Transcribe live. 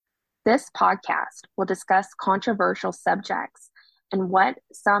This podcast will discuss controversial subjects in what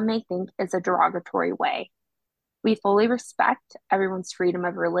some may think is a derogatory way. We fully respect everyone's freedom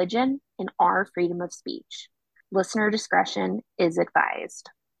of religion and our freedom of speech. Listener discretion is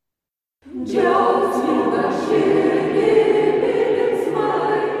advised.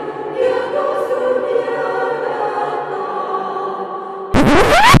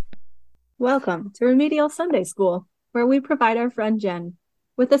 Welcome to Remedial Sunday School, where we provide our friend Jen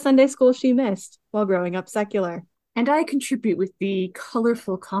with the Sunday school she missed while growing up secular. And I contribute with the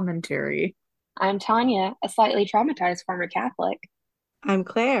colorful commentary. I'm Tanya, a slightly traumatized former Catholic. I'm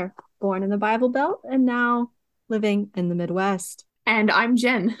Claire, born in the Bible Belt and now living in the Midwest. And I'm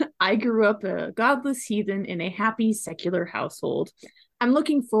Jen. I grew up a godless heathen in a happy secular household. I'm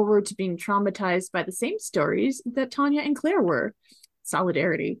looking forward to being traumatized by the same stories that Tanya and Claire were.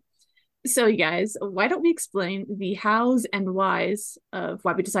 Solidarity. So, you guys, why don't we explain the hows and whys of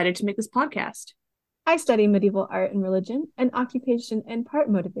why we decided to make this podcast? I study medieval art and religion, an occupation in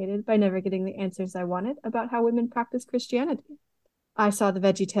part motivated by never getting the answers I wanted about how women practice Christianity. I saw the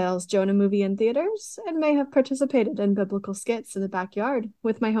VeggieTales Jonah movie in theaters and may have participated in biblical skits in the backyard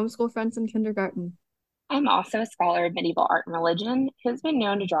with my homeschool friends in kindergarten. I'm also a scholar of medieval art and religion who's been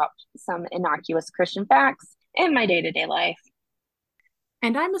known to drop some innocuous Christian facts in my day-to-day life.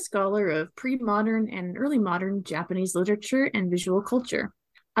 And I'm a scholar of pre-modern and early modern Japanese literature and visual culture.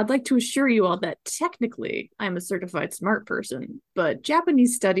 I'd like to assure you all that technically I'm a certified smart person, but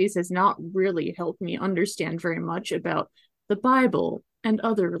Japanese studies has not really helped me understand very much about the Bible and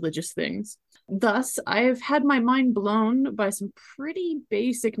other religious things. Thus, I have had my mind blown by some pretty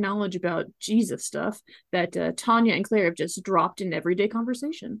basic knowledge about Jesus stuff that Tanya and Claire have just dropped in everyday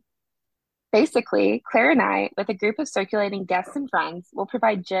conversation. Basically, Claire and I, with a group of circulating guests and friends, will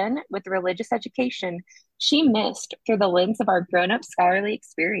provide Jen with the religious education she missed through the lens of our grown-up scholarly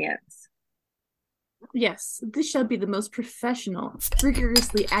experience. Yes, this shall be the most professional,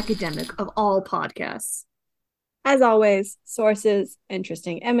 rigorously academic of all podcasts. As always, sources,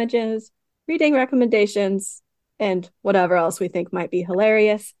 interesting images, reading recommendations, and whatever else we think might be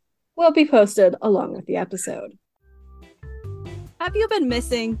hilarious will be posted along with the episode. Have you been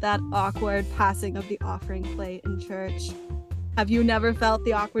missing that awkward passing of the offering plate in church? Have you never felt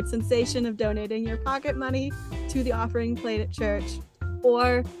the awkward sensation of donating your pocket money to the offering plate at church?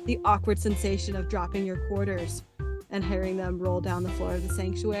 Or the awkward sensation of dropping your quarters and hearing them roll down the floor of the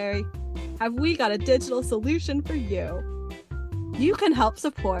sanctuary? Have we got a digital solution for you? You can help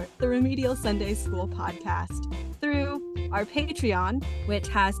support the Remedial Sunday School podcast through our Patreon, which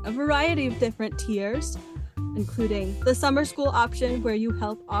has a variety of different tiers, including the summer school option where you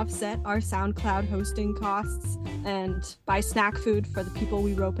help offset our SoundCloud hosting costs and buy snack food for the people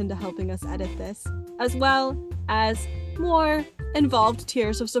we rope into helping us edit this, as well as more involved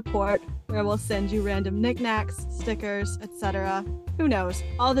tiers of support where we'll send you random knickknacks, stickers, etc. Who knows?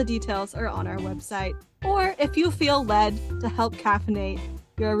 All the details are on our website. Or if you feel led to help caffeinate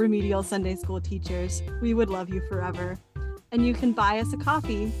your remedial Sunday school teachers, we would love you forever. And you can buy us a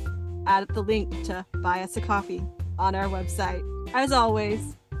coffee at the link to buy us a coffee on our website. As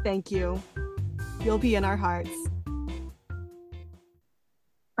always, thank you. You'll be in our hearts.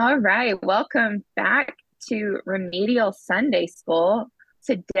 All right, welcome back to Remedial Sunday School.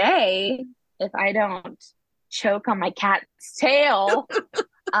 Today, if I don't choke on my cat's tail,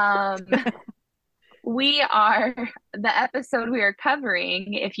 the episode we are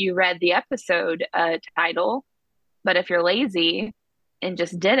covering, if you read the episode title, but if you're lazy and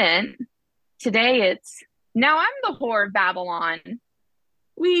just didn't, today it's Now I'm the Whore of Babylon,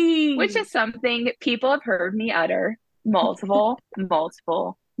 which is something people have heard me utter multiple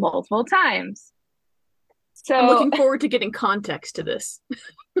times. So I'm looking forward to getting context to this.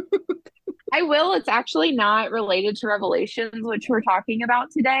 I will. It's actually not related to Revelations, which we're talking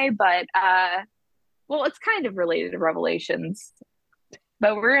about today, but well, it's kind of related to Revelations.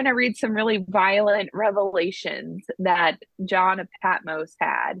 But we're going to read some really violent revelations that John of Patmos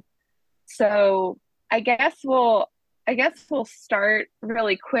had. So I guess we'll start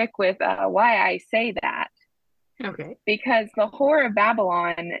really quick with why I say that. Okay. Because the Whore of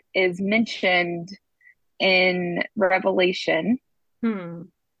Babylon is mentioned in Revelation.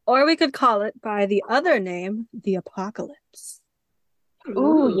 Or we could call it by the other name, the Apocalypse.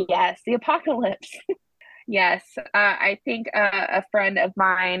 Ooh, yes, the Apocalypse. Yes, I think a friend of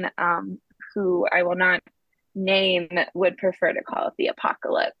mine, who I will not name, would prefer to call it the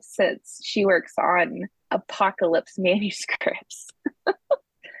Apocalypse since she works on apocalypse manuscripts.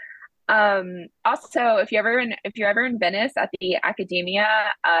 Also, if you're ever in Venice at the Accademia,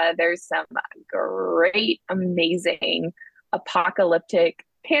 there's some great, amazing apocalyptic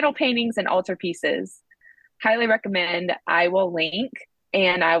panel paintings and altarpieces. Highly recommend. I will link,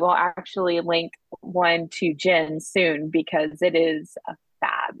 and I will actually link one to Jen soon because it is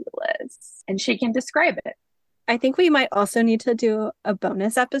fabulous and she can describe it. I think we might also need to do a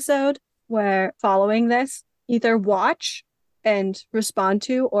bonus episode where, following this, either watch and respond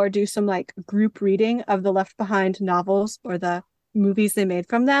to or do some like group reading of the Left Behind novels or the movies they made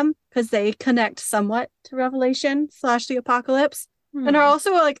from them, because they connect somewhat to Revelation / the apocalypse and are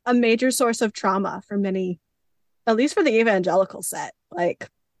also like a major source of trauma for many, at least for the evangelical set. Like,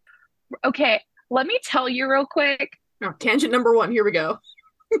 okay, let me tell you real quick. Oh, tangent number 1, here we go.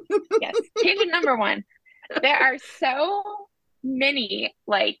 Yes, tangent number 1. There are so many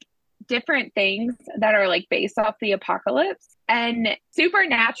like different things that are like based off the apocalypse and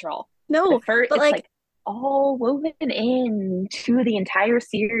supernatural. No, but it's like all woven into the entire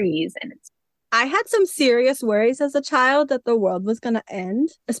series, and it's I had some serious worries as a child that the world was going to end,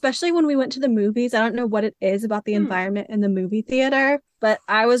 especially when we went to the movies. I don't know what it is about the environment in the movie theater, but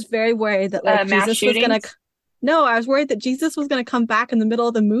I was very worried that like Jesus was going to. No, I was worried that Jesus was going to come back in the middle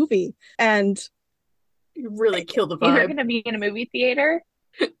of the movie and really kill the vibe. You're going to be in a movie theater.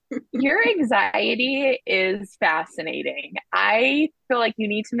 Your anxiety is fascinating. I feel like you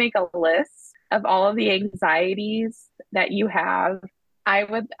need to make a list of all of the anxieties that you have.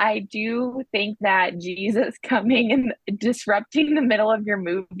 I do think that Jesus coming and disrupting the middle of your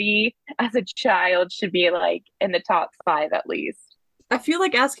movie as a child should be like in the top 5 at least. I feel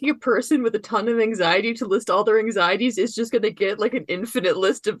like asking a person with a ton of anxiety to list all their anxieties is just going to get like an infinite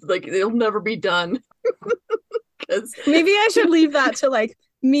list of like, it'll never be done. Maybe I should leave that to like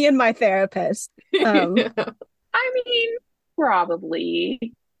me and my therapist. Yeah. I mean,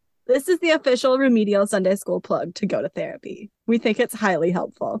 probably. This is the official Remedial Sunday School plug to go to therapy. We think it's highly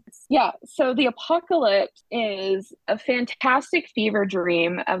helpful. Yeah, so the apocalypse is a fantastic fever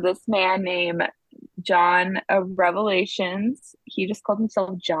dream of this man named John of Revelations. He just called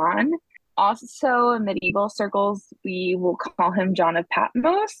himself John. Also, in medieval circles, we will call him John of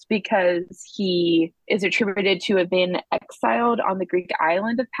Patmos because he is attributed to have been exiled on the Greek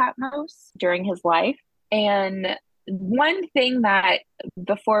island of Patmos during his life. And one thing that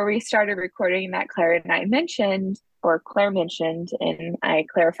before we started recording that Claire and I mentioned, or Claire mentioned, and I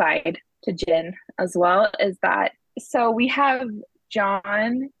clarified to Jen as well, is that so we have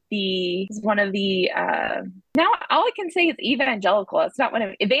John, one of the now all I can say is evangelical. It's not one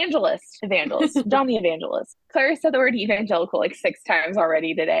of evangelist, John the Evangelist. Claire said the word evangelical like 6 times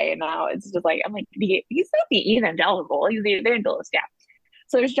already today, and now it's just like I'm like he's not the evangelical, he's the evangelist. Yeah.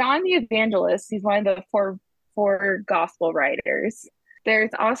 So there's John the Evangelist. He's one of the four gospel writers.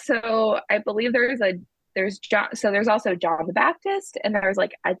 There's also, I believe there's John, so there's also John the Baptist, and there's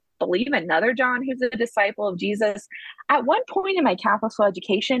like I believe another John who's a disciple of Jesus. At one point in my Catholic school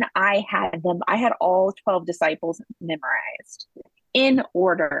education, I had all 12 disciples memorized in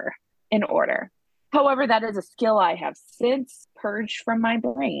order. However, that is a skill I have since purged from my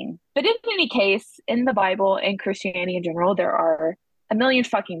brain. But in any case, in the Bible and Christianity in general, there are a million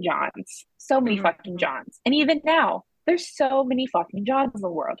fucking Johns. So many fucking Johns. And even now, there's so many fucking Johns in the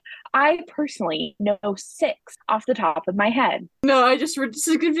world. I personally know 6 off the top of my head. No, I just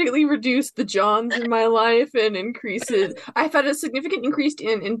significantly reduced the Johns in my life and increases. I've had a significant increase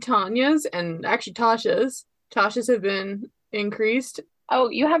in Tanya's and actually Tasha's. Tasha's have been increased. Oh,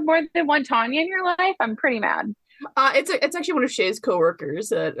 you have more than one Tanya in your life? I'm pretty mad. It's actually one of Shay's coworkers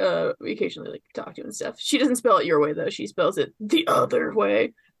that we occasionally like talk to and stuff. She doesn't spell it your way though. She spells it the other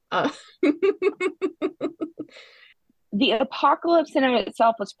way. The apocalypse in of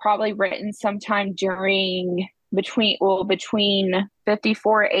itself was probably written sometime between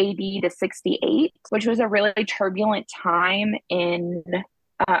 54 AD to 68, which was a really turbulent time in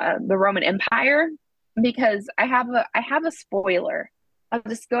the Roman Empire. Because I have a spoiler. I'll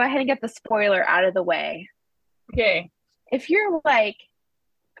just go ahead and get the spoiler out of the way. Okay. If you're like,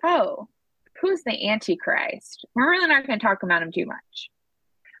 oh, who's the Antichrist? We're really not going to talk about him too much.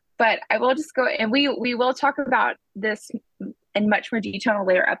 But I will just go, and we will talk about this in much more detail in a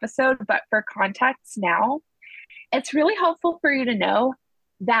later episode. But for context now, it's really helpful for you to know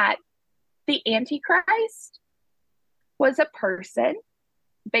that the Antichrist was a person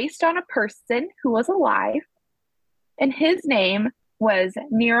based on a person who was alive, and his name was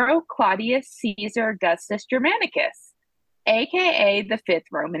Nero Claudius Caesar Augustus Germanicus, aka the 5th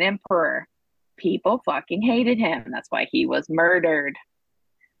Roman Emperor. People fucking hated him. That's why he was murdered.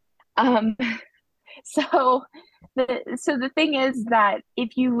 So the thing is that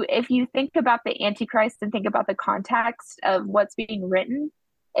if you think about the Antichrist and think about the context of what's being written,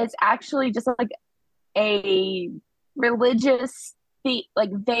 it's actually just like a religious the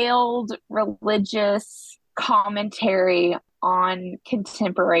like veiled religious commentary on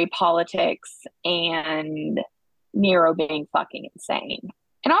contemporary politics and Nero being fucking insane.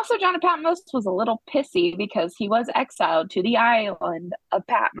 And also, John of Patmos was a little pissy because he was exiled to the island of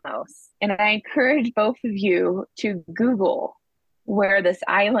Patmos. And I encourage both of you to Google where this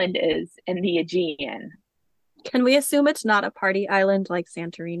island is in the Aegean. Can we assume it's not a party island like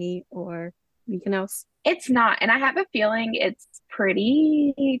Santorini or Mykonos? It's not. And I have a feeling it's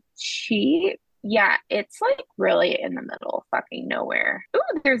pretty cheap. Yeah, it's like really in the middle of fucking nowhere.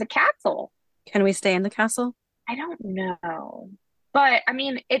 Ooh, there's a castle. Can we stay in the castle? I don't know. But I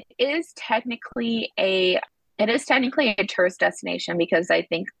mean, it is technically a tourist destination because I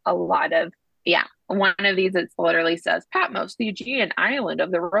think one of these it literally says Patmos, the Aegean island of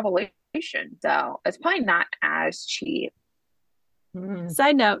the Revelation. So it's probably not as cheap.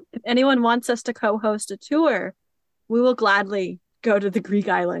 Side note, if anyone wants us to co-host a tour, we will gladly go to the Greek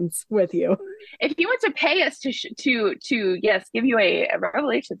islands with you. If you want to pay us to yes, give you a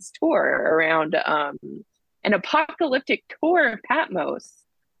Revelations tour around an apocalyptic tour of Patmos,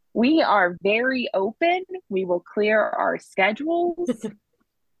 we are very open. We will clear our schedules.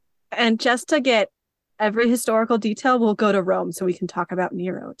 And just to get every historical detail, we'll go to Rome so we can talk about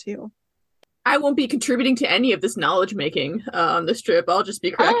Nero too. I won't be contributing to any of this knowledge making on this trip. I'll just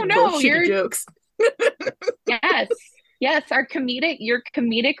be cracking bullshit jokes. Yes, your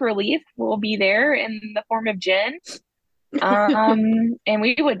comedic relief will be there in the form of gin. And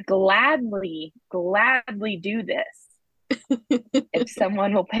we would gladly do this if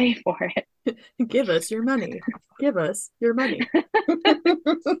someone will pay for it. Give us your money. Give us your money.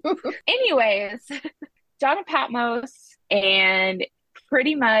 Anyways, John of Patmos, and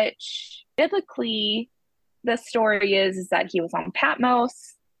pretty much biblically, the story is that he was on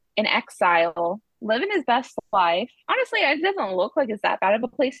Patmos in exile, living his best life. Honestly, it doesn't look like it's that bad of a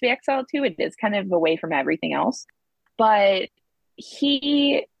place to be exiled to. It is kind of away from everything else. But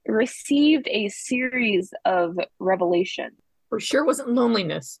he received a series of revelations. For sure wasn't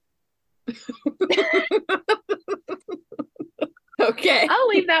loneliness. Okay. I'll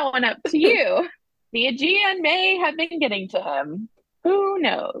leave that one up to you. The Aegean may have been getting to him. Who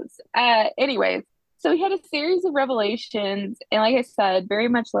knows? Anyways, so he had a series of revelations, and like I said, very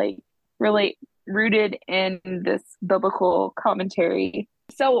much like really rooted in this biblical commentary.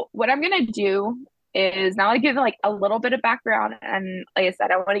 So what I'm gonna do is now I give like a little bit of background, and like I said, I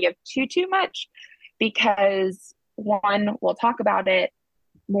don't want to give too much because one, we'll talk about it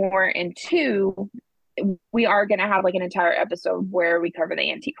more, and two, we are going to have like an entire episode where we cover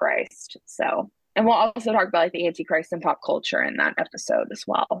the Antichrist. So, and we'll also talk about like the Antichrist and pop culture in that episode as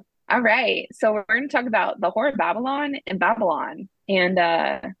well. All right, so we're going to talk about the whore of Babylon and Babylon,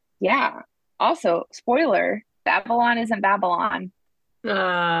 and yeah. Also, spoiler: Babylon isn't Babylon.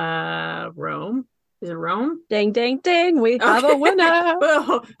 Rome. Is it Rome? Ding, ding, ding. We have a winner.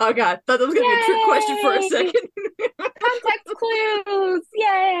 Oh God. Thought that was going to be a trick question for a second. Context clues.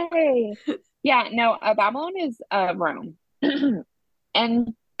 Yay. Yeah, no, Babylon is Rome.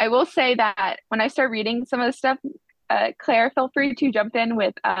 And I will say that when I start reading some of the stuff, Claire, feel free to jump in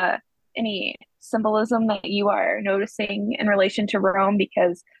with any symbolism that you are noticing in relation to Rome,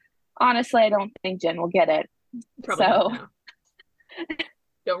 because honestly, I don't think Jen will get it. Probably not.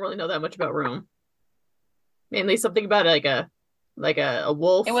 Don't really know that much about Rome. Mainly something about like a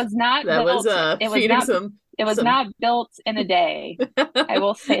wolf. It was not that built, was feeding some. It was not built in a day. I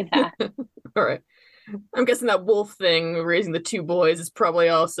will say that. All right. I'm guessing that wolf thing raising the two boys is probably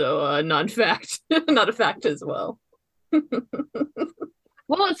also a non-fact, not a fact as well.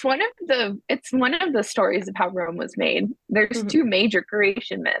 Well, it's one of the stories of how Rome was made. There's two major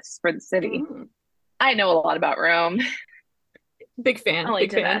creation myths for the city. I know a lot about Rome. Big fan.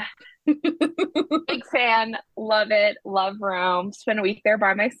 Big fan. Big fan. Love it. Love Rome. Spent a week there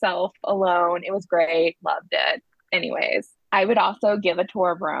by myself alone. It was great. Loved it. Anyways, I would also give a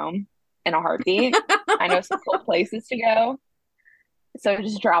tour of Rome in a heartbeat. I know some cool places to go. So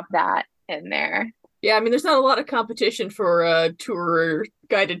just drop that in there. Yeah, I mean, there's not a lot of competition for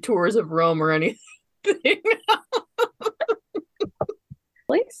guided tours of Rome or anything. At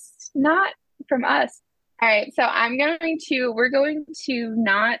least not from us. All right, so we're going to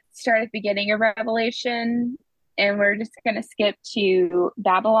not start at the beginning of Revelation, and we're just going to skip to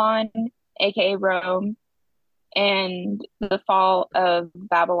Babylon, aka Rome, and the fall of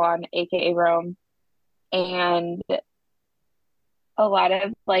Babylon, aka Rome, and a lot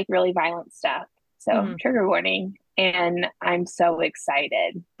of like really violent stuff. So trigger warning, and I'm so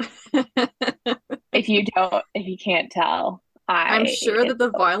excited. If you can't tell. I'm sure that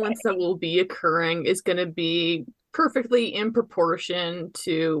the violence that will be occurring is going to be perfectly in proportion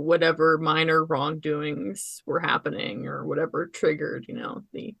to whatever minor wrongdoings were happening or whatever triggered,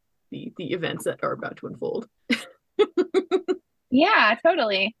 the events that are about to unfold. Yeah,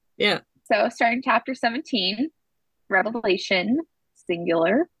 totally. Yeah. So starting chapter 17, Revelation,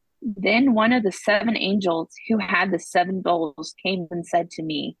 singular. Then one of the seven angels who had the seven bowls came and said to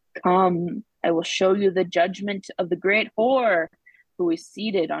me, "Come, I will show you the judgment of the great whore who is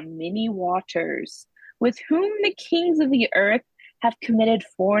seated on many waters, with whom the kings of the earth have committed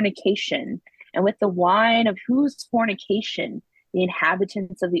fornication, and with the wine of whose fornication the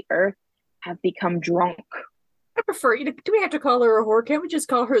inhabitants of the earth have become drunk." I prefer, do we have to call her a whore? Can't we just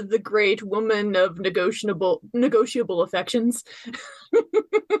call her the great woman of negotiable affections?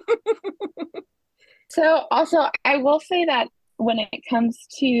 So also, I will say that when it comes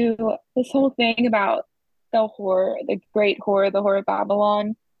to this whole thing about the whore, the great whore, the whore of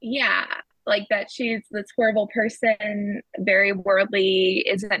Babylon, yeah, like that she's this horrible person, very worldly,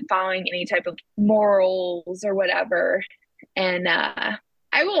 isn't following any type of morals or whatever. And I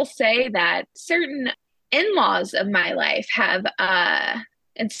will say that certain in-laws of my life have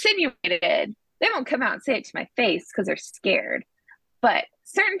insinuated, they won't come out and say it to my face because they're scared, but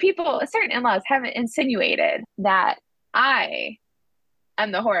certain in-laws have insinuated that I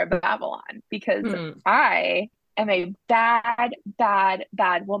am the whore of Babylon because I am a bad, bad,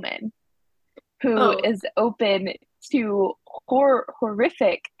 bad woman who is open to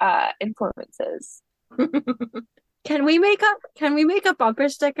horrific influences. Can we make a bumper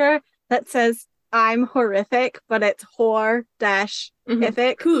sticker that says "I'm horrific," but it's whore-ific?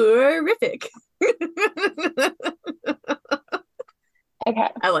 Horrific. Okay.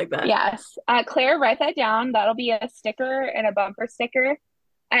 I like that. Yes. Claire, write that down. That'll be a sticker and a bumper sticker.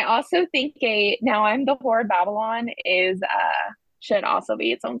 I also think "Now I'm the whore of Babylon" should also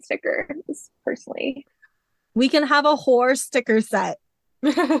be its own sticker, personally. We can have a whore sticker set.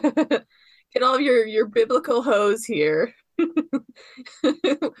 Get all of your biblical hoes here.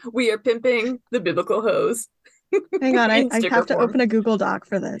 We are pimping the biblical hoes. Hang on, I have to open a Google Doc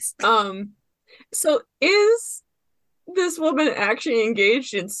for this. So is this woman actually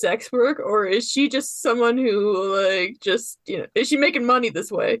engaged in sex work, or is she just someone who is she making money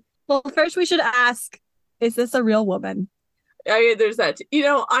this way? Well, first we should ask, is this a real woman? There's that.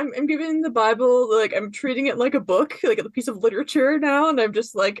 I'm giving the Bible, like, I'm treating it like a book, like a piece of literature now, and I'm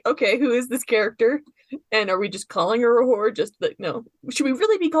just like, okay, who is this character? And are we just calling her a whore? Just like, no. Should we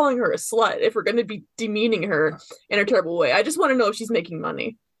really be calling her a slut if we're going to be demeaning her in a terrible way? I just want to know if she's making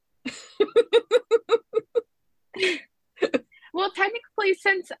money. Well, technically,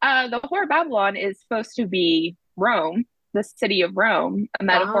 since the whore of Babylon is supposed to be Rome, the city of Rome, a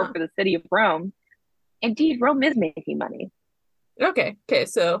metaphor for the city of Rome, indeed, Rome is making money. Okay,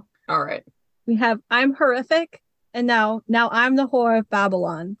 so, all right. We have "I'm horrific," and now "I'm the whore of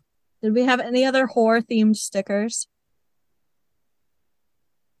Babylon." Did we have any other whore-themed stickers?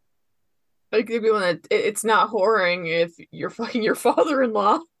 I think we want to. It's not whoring if you're fucking your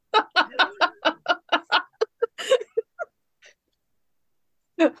father-in-law.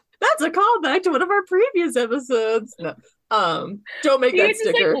 That's a callback to one of our previous episodes. No, don't make that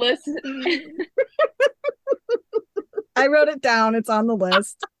sticker. Just, like, listen. I wrote it down. It's on the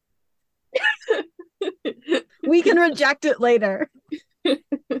list. We can reject it later.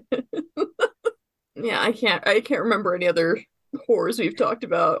 Yeah, I can't remember any other whores we've talked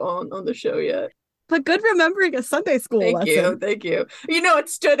about on the show yet. But good remembering a Sunday school lesson. Thank you. It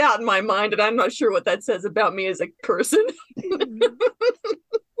stood out in my mind, and I'm not sure what that says about me as a person.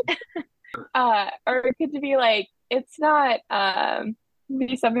 Or it could be like, it's not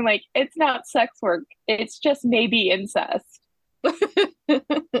be something like, it's not sex work, it's just maybe incest.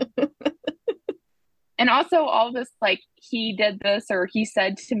 And also all this, like, he did this or he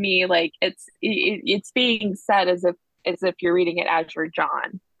said to me, like, it's being said as if you're reading it as you're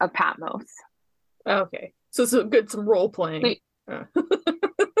John of Patmos. Okay, so some role playing.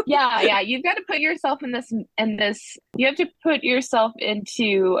 Yeah, you've got to put yourself in this, you have to put yourself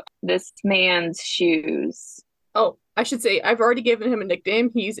into this man's shoes. Oh, I should say, I've already given him a nickname.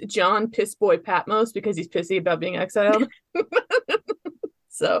 He's John Pissboy Patmos because he's pissy about being exiled.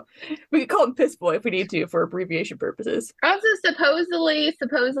 So we could call him Pissboy if we need to for abbreviation purposes. Also,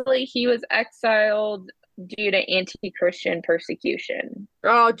 supposedly he was exiled due to anti-Christian persecution.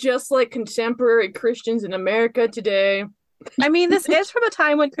 Oh, just like contemporary Christians in America today. I mean, this is from a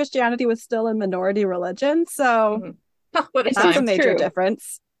time when Christianity was still a minority religion, so what a that's a major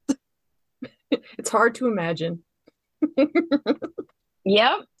difference. It's hard to imagine.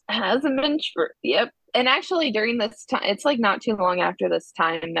 Yep, hasn't been true. Yep. And actually during this time, it's like not too long after this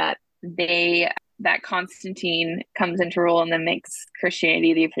time that they that Constantine comes into rule and then makes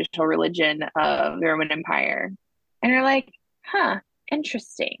Christianity the official religion of the Roman Empire. And you're like, huh,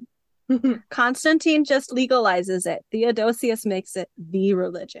 interesting. Constantine just legalizes it. Theodosius makes it the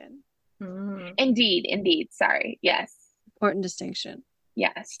religion. Indeed. Sorry. Yes. Important distinction.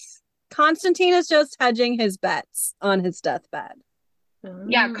 Yes. Constantine is just hedging his bets on his deathbed.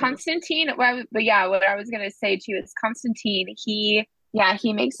 Yeah, Constantine. What I was gonna say too is Constantine. He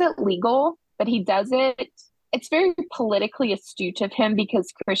makes it legal, but he does it. It's very politically astute of him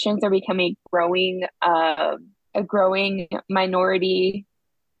because Christians are becoming a growing minority,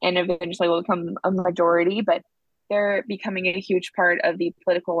 and eventually will become a majority. But they're becoming a huge part of the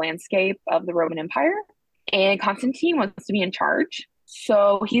political landscape of the Roman Empire, and Constantine wants to be in charge.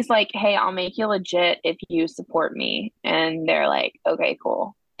 So he's like, hey, I'll make you legit if you support me. And they're like, okay,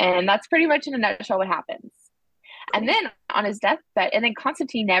 cool. And that's pretty much in a nutshell what happens. And then on his deathbed, and then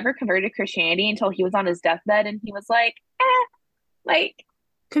Constantine never converted to Christianity until he was on his deathbed, and he was like,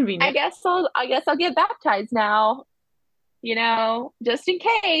 convenient. I guess I'll get baptized now, just in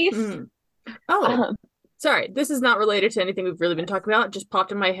case. Sorry, this is not related to anything we've really been talking about. It just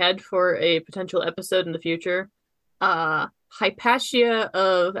popped in my head for a potential episode in the future. Hypatia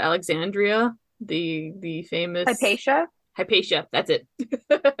of Alexandria, the famous Hypatia, that's it.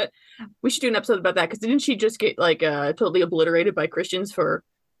 We should do an episode about that because didn't she just get totally obliterated by Christians for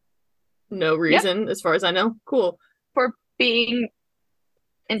no reason, as far as I know? Cool. For being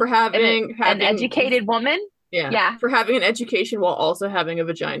for having an educated woman. Yeah. For having an education while also having a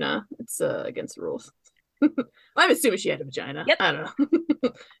vagina. It's against the rules. I'm assuming she had a vagina. Yep. I don't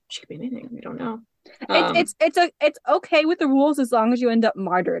know. She could be anything. We don't know. It's okay with the rules as long as you end up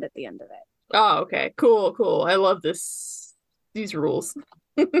martyred at the end of it. Oh, okay. Cool. I love these rules.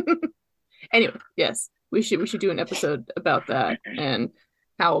 Anyway, yes, we should do an episode about that and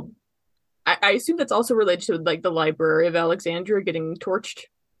how I assume that's also related to the Library of Alexandria getting torched.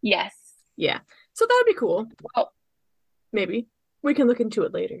 Yes. Yeah. So that'd be cool. Well, maybe we can look into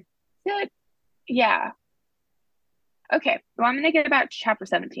it later. Good. Yeah. Okay. Well, I'm gonna get about chapter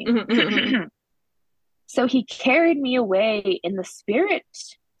 17. So he carried me away in the spirit,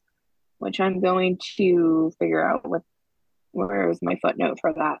 which I'm going to figure out where is my footnote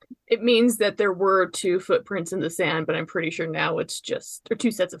for that. It means that there were 2 footprints in the sand, but I'm pretty sure now it's just, or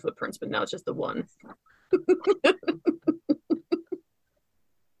 2 sets of footprints, but now it's just the one.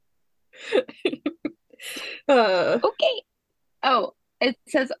 Okay. Oh, it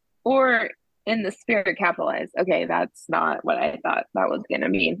says or in the spirit capitalized. Okay, that's not what I thought that was gonna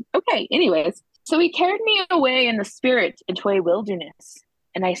mean. Okay, anyways. So he carried me away in the spirit into a wilderness,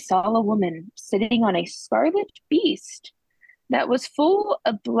 and I saw a woman sitting on a scarlet beast that was full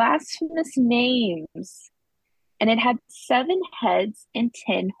of blasphemous names, and it had 7 heads and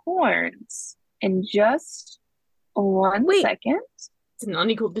 10 horns. And just one second. It's an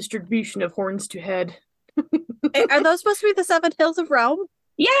unequal distribution of horns to head. Are those supposed to be the 7 hills of Rome?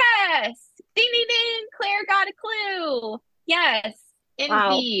 Yes! Ding, ding, ding! Claire got a clue! Yes,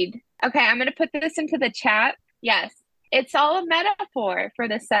 indeed. Wow. Okay, I'm going to put this into the chat. Yes, it's all a metaphor for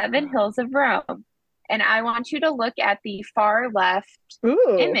the 7 hills of Rome. And I want you to look at the far left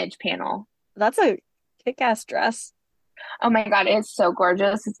image panel. That's a kick-ass dress. Oh my God, it's so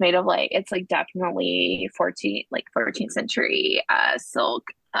gorgeous. It's made of it's definitely 14th century silk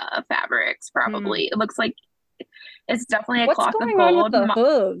fabrics, probably. It looks like it's definitely a cloth of gold. What's going on with the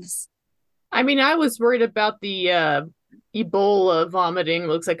hooves? I mean, I was worried about the Ebola vomiting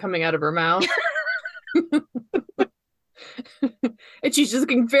looks like coming out of her mouth. And she's just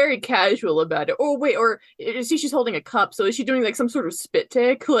looking very casual about it. Oh, wait, or see, she's holding a cup. So is she doing some sort of spit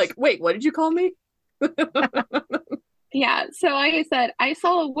take? Wait, what did you call me? Yeah, so like I said, I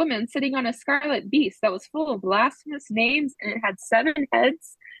saw a woman sitting on a scarlet beast that was full of blasphemous names, and it had 7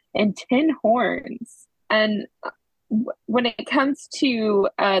 heads and 10 horns. And when it comes to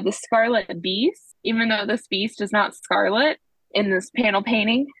the scarlet beast, even though this beast is not scarlet in this panel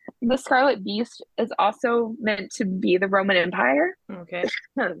painting, the scarlet beast is also meant to be the Roman Empire. Okay.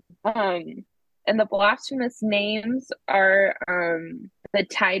 And the blasphemous names are the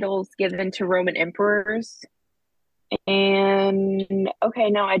titles given to Roman emperors. And okay,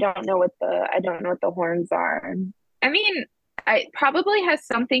 no, I don't know what the horns are. I mean, it probably has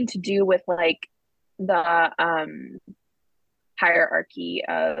something to do with the hierarchy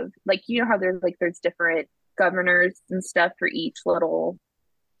of how there's different governors and stuff for each little.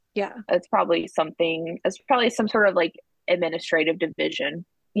 Yeah, it's probably some sort of administrative division.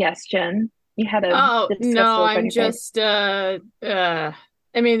 Yes, Jen, you had a no, I'm just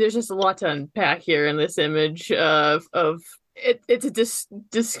I mean, there's just a lot to unpack here in this image of it's a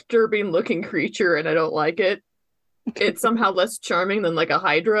disturbing looking creature, and I don't like it. It's somehow less charming than like a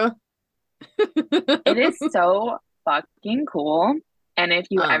hydra. It is so fucking cool. And if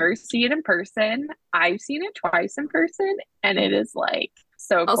you ever Um, see it in person, I've seen it twice in person, and it is like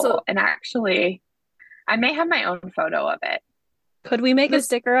so also, cool. And actually, I may have my own photo of it. Could we make a this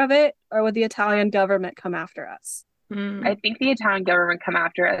sticker of it, or would the Italian government come after us? I think the Italian government come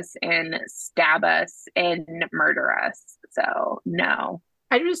after us and stab us and murder us. So no.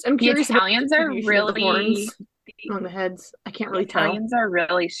 I'm The curious about the Italians are distribution of the really horns on the heads. I can't the really tell. Italians are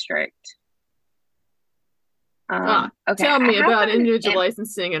really strict. Okay, Tell I me have about an individual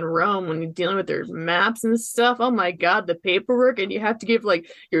licensing in Rome when you're dealing with their maps and stuff. Oh my God, the paperwork, and you have to give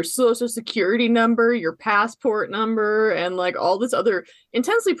like your social security number, your passport number, and like all this other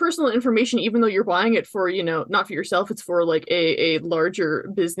intensely personal information, even though you're buying it for, not for yourself, it's for like a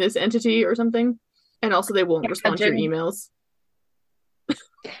larger business entity or something. And also they won't respond to your imagine emails.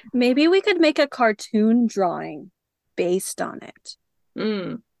 Maybe we could make a cartoon drawing based on it.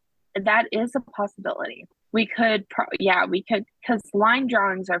 Mm. that is a possibility. We could, because line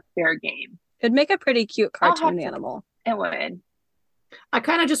drawings are fair game. It'd make a pretty cute I'll have cartoon to, animal. it would. I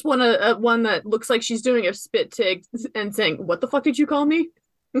kind of just want a one that looks like she's doing a spit take and saying, "What the fuck did you call me?"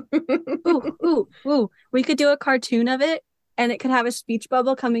 Ooh, ooh, ooh. We could do a cartoon of it, and it could have a speech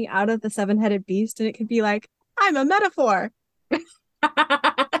bubble coming out of the seven-headed beast, and it could be like, I'm a metaphor.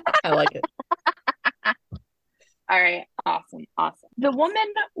 I like it. All right, awesome, awesome. The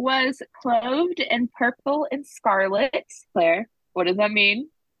woman was clothed in purple and scarlet. Claire, what does that mean?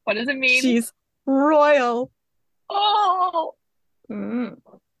 What does it mean? She's royal. Oh, Mm.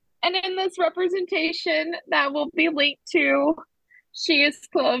 and in this representation that will be linked to, she is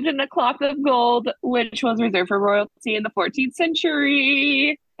clothed in a cloth of gold, which was reserved for royalty in the 14th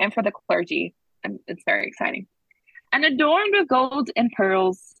century and for the clergy. And it's very exciting. And adorned with gold and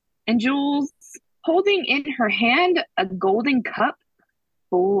pearls and jewels, holding in her hand a golden cup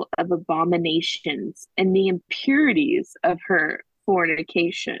full of abominations and the impurities of her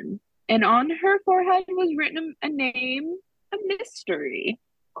fornication. And on her forehead was written a name, a mystery.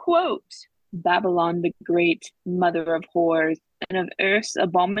 Quote, Babylon the Great, mother of whores and of earth's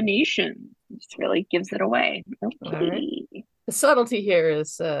abominations. Just really gives it away. All right. Okay. The subtlety here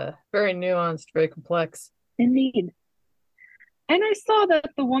is very nuanced, very complex. Indeed. And I saw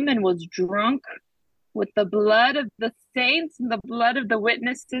that the woman was drunk with the blood of the saints and the blood of the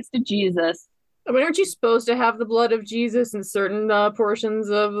witnesses to Jesus. I mean, aren't you supposed to have the blood of Jesus in certain portions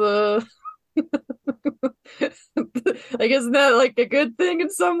of the? Like, isn't that like a good thing in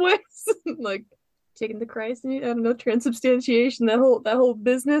some ways? Like taking the Christ, I don't know, transubstantiation, that whole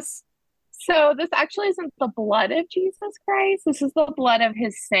business. So this actually isn't the blood of Jesus Christ. This is the blood of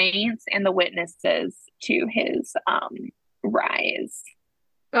his saints and the witnesses to his rise.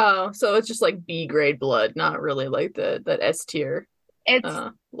 Oh, so it's just like B grade blood, not really like that S tier It's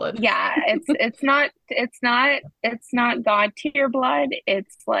blood. yeah, it's not God tier blood.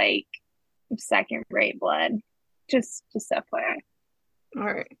 It's like second rate blood. Just FYI. All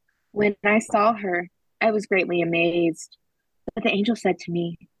right. When I saw her, I was greatly amazed. But the angel said to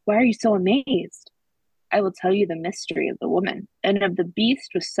me, Why are you so amazed? I will tell you the mystery of the woman and of the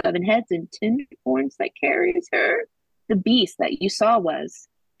beast with 7 heads and 10 horns that carries her. The beast that you saw was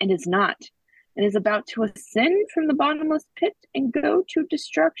and is not, and is about to ascend from the bottomless pit and go to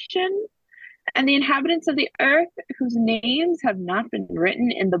destruction. And the inhabitants of the earth, whose names have not been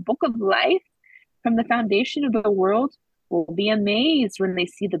written in the book of life from the foundation of the world, will be amazed when they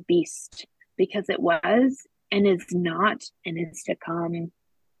see the beast, because it was and is not and is to come.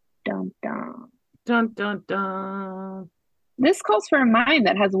 Dun dun. Dun dun dun. This calls for a mind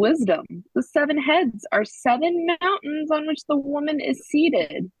that has wisdom. The 7 heads are 7 mountains on which the woman is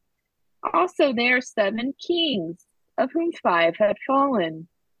seated. Also, there are 7 kings, of whom 5 have fallen.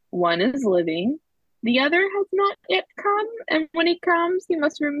 One is living, the other has not yet come, and when he comes, he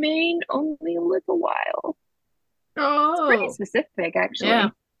must remain only a little while. It's pretty Oh, specific, actually. yeah,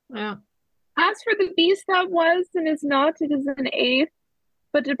 yeah. As for the beast that was and is not, it is an 8th,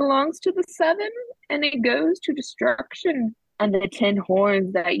 but it belongs to the 7, and it goes to destruction. And the 10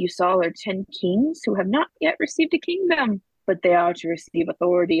 horns that you saw are 10 kings who have not yet received a kingdom, but they are to receive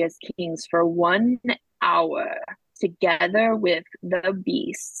authority as kings for 1 hour, together with the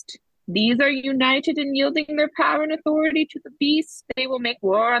beast. These are united in yielding their power and authority to the beast. They will make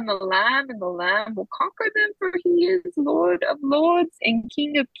war on the Lamb, and the Lamb will conquer them, for he is Lord of lords and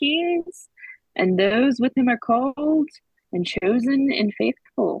King of kings. And those with him are called and chosen and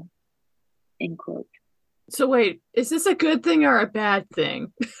faithful. End quote. So wait, is this a good thing or a bad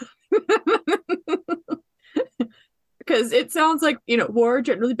thing? Because Because it sounds like, war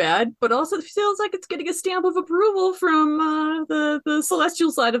generally bad, but also it feels like it's getting a stamp of approval from the celestial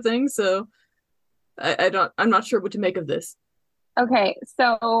side of things. So I'm not sure what to make of this. Okay,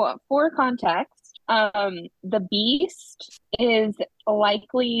 so for context, the beast is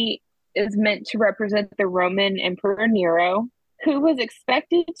meant to represent the Roman Emperor Nero, who was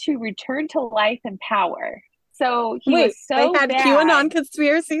expected to return to life and power. So he was so they had bad. QAnon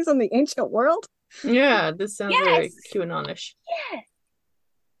conspiracies in the ancient world? Yeah, this sounds very Yes. QAnon-ish.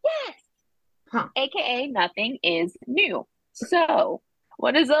 Yes. Huh. AKA nothing is new. So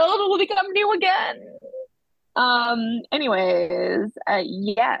what is old will become new again. Anyways,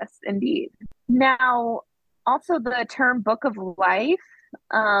 yes, indeed. Now, also the term Book of Life,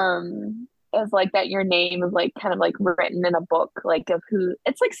 is like that your name is like kind of like written in a book, like of who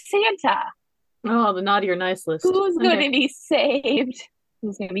it's like Santa. Oh, the naughty or nice list. Who's going to be saved?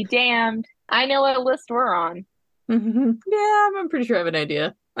 Who's going to be damned? I know what list we're on. Yeah, I'm pretty sure I have an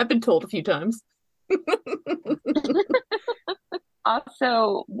idea. I've been told a few times.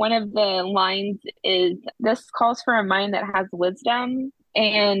 Also, one of the lines is this calls for a mind that has wisdom,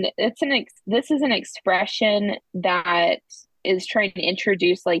 and this is an expression that is trying to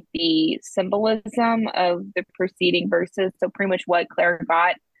introduce like the symbolism of the preceding verses. So pretty much what Claire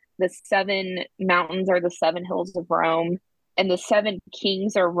got, the 7 mountains are the 7 hills of Rome, and the 7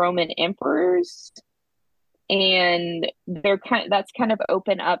 kings are Roman emperors. And that's kind of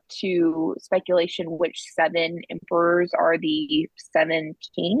open up to speculation which 7 emperors are the 7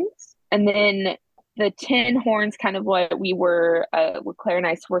 kings. And then the 10 horns, kind of what what Claire and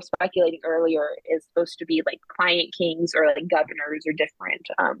I were speculating earlier, is supposed to be like client kings or like governors or different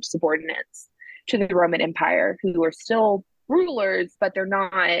subordinates to the Roman Empire who are still rulers, but they're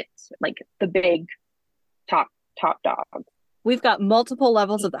not like the big top dog. We've got multiple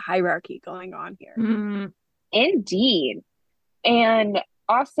levels of the hierarchy going on here. Mm-hmm. Indeed. And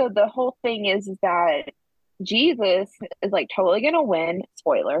also the whole thing is that Jesus is like totally gonna win,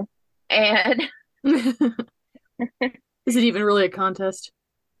 spoiler. And is it even really a contest?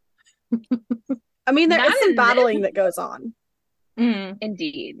 I mean, there is some battling that goes on.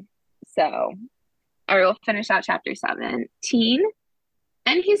 Indeed. So, all right, we'll finish out chapter 17.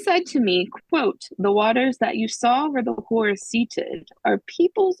 And he said to me, quote, "The waters that you saw where the whore is seated are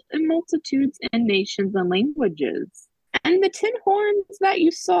peoples and multitudes and nations and languages. And the 10 horns that you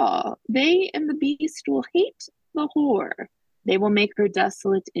saw, they and the beast will hate the whore. They will make her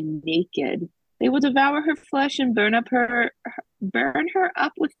desolate and naked. They will devour her flesh and burn her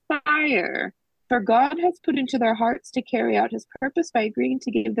up with fire. For God has put into their hearts to carry out his purpose by agreeing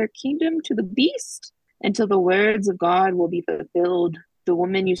to give their kingdom to the beast until the words of God will be fulfilled. The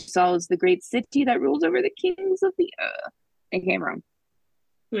woman you saw is the great city that rules over the kings of the earth." aka Rome.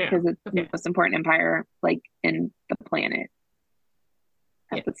 Yeah. Because it's the most important empire like in the planet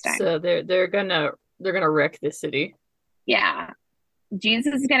at this time. So they're gonna wreck this city. Yeah.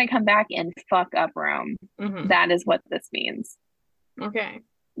 Jesus is gonna come back and fuck up Rome. Mm-hmm. That is what this means. Okay.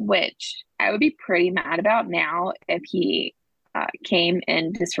 Which I would be pretty mad about now if he came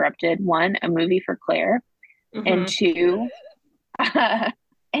and disrupted, 1, a movie for Claire, and 2,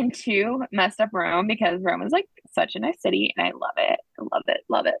 messed up Rome, because Rome is like such a nice city and I love it. I love it,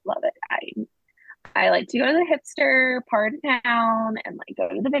 love it, love it. I like to go to the hipster part of town and like go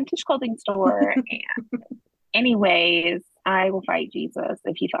to the vintage clothing store. And anyways, I will fight Jesus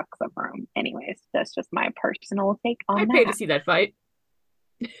if he fucks up Rome. Anyways, that's just my personal take on I'd that. pay to see that fight.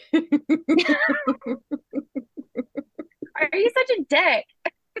 Are you such a dick?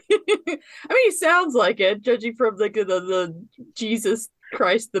 I mean, he sounds like it, judging from like the Jesus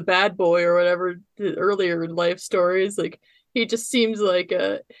Christ, the bad boy, or whatever the earlier life stories. Like, he just seems like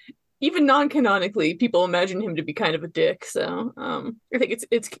even non-canonically, people imagine him to be kind of a dick. So, I think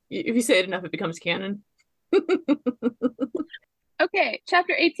it's if you say it enough, it becomes canon. Okay,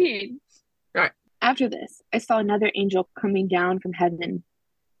 chapter 18. All right. After this, I saw another angel coming down from heaven,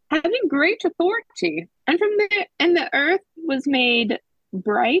 having great authority, and the earth was made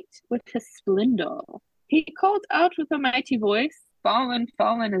bright with his splendor. He called out with a mighty voice, "Fallen,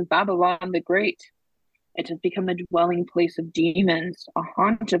 fallen is Babylon the Great. It has become a dwelling place of demons, a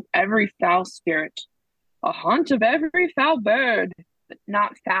haunt of every foul spirit, a haunt of every foul bird." But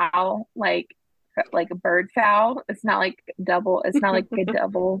not foul, like a bird foul. It's not like double. It's not like a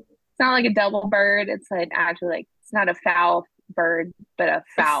double. It's not like a double bird. It's like actually like it's not a foul bird, but a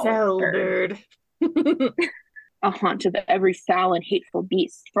foul bird. A haunt of every foul and hateful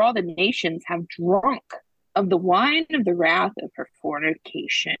beast, for all the nations have drunk of the wine of the wrath of her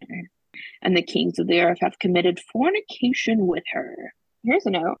fornication, and the kings of the earth have committed fornication with her. Here's a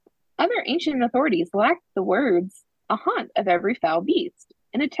note. Other ancient authorities lacked the words, a haunt of every foul beast,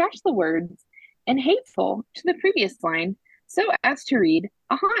 and attach the words and hateful to the previous line so as to read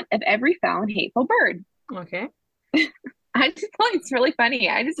a haunt of every foul and hateful bird. Okay. I just thought it's really funny.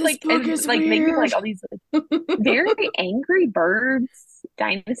 I just This book is like make weird. like all these very angry birds,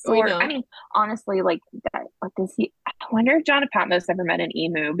 dinosaur. I mean, honestly, like that. Like, does he? I wonder if John Patmos ever met an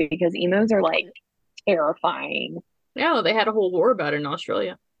emu because emus are like terrifying. Yeah, they had a whole war about it in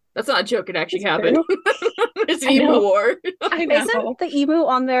Australia. That's not a joke. It actually It's happened. true. It's an I emu know. war. I know. Isn't the emu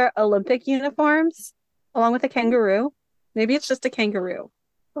on their Olympic uniforms along with a kangaroo? Maybe it's just a kangaroo.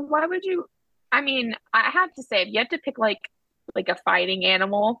 But why would you? I mean, I have to say, if you have to pick like a fighting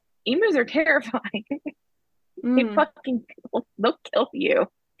animal, emus are terrifying. They Mm. fucking they'll kill you.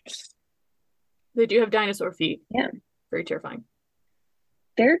 They do have dinosaur feet. Yeah. Very terrifying.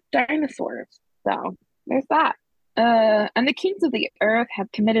 They're dinosaurs. So there's that. And the kings of the earth have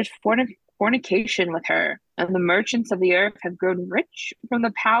committed fornication with her, and the merchants of the earth have grown rich from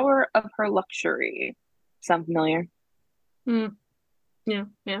the power of her luxury. Sound familiar? Mm. Yeah,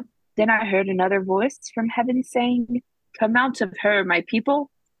 yeah. Then I heard another voice from heaven saying, "Come out of her, my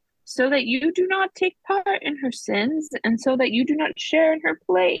people, so that you do not take part in her sins, and so that you do not share in her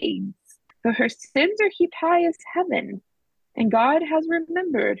plagues. For her sins are heaped high as heaven, and God has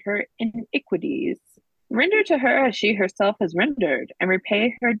remembered her iniquities. Render to her as she herself has rendered, and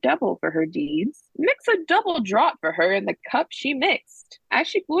repay her double for her deeds. Mix a double draught for her in the cup she mixed, as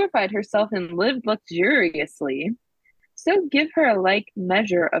she glorified herself and lived luxuriously. So give her a like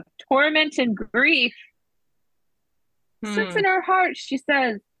measure of torment and grief. Since in her heart she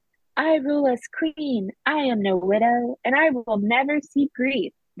says, I rule as queen, I am no widow, and I will never see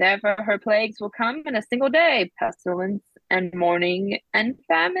grief. Therefore her plagues will come in a single day, pestilence and mourning and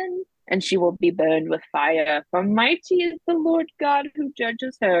famine, and she will be burned with fire. For mighty is the Lord God who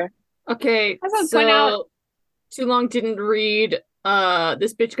judges her." Okay, I want to point out, so too long didn't read.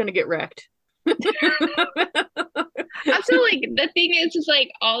 This bitch gonna get wrecked. also like the thing is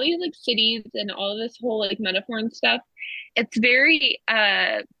like all these like cities and all this whole like metaphor and stuff, it's very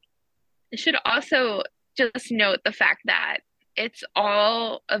should also just note the fact that it's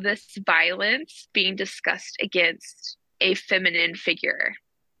all of this violence being discussed against a feminine figure.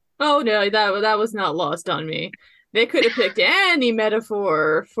 Oh no, that was not lost on me. They could have picked any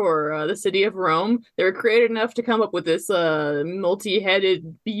metaphor for the city of Rome. They were creative enough to come up with this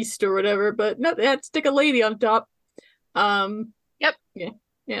multi-headed beast or whatever, but no, they had to stick a lady on top. Yep.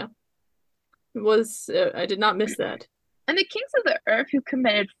 Yeah. It was I did not miss that. And the kings of the earth who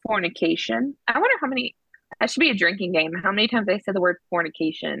committed fornication. I wonder how many. That should be a drinking game. How many times they said the word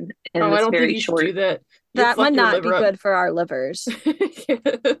fornication in I this don't think very you should short. do that. You'll That fuck might your not be liver up. good for our livers.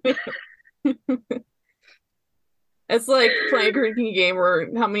 It's like playing a drinking game where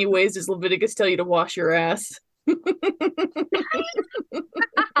how many ways does Leviticus tell you to wash your ass?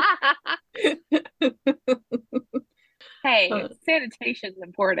 Hey, sanitation is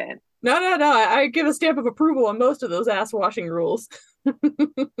important. No. I give a stamp of approval on most of those ass washing rules.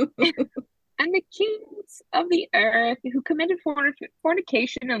 And the kings of the earth who committed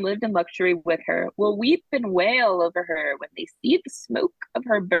fornication and lived in luxury with her will weep and wail over her when they see the smoke of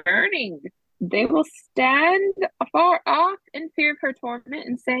her burning. They will stand afar off in fear of her torment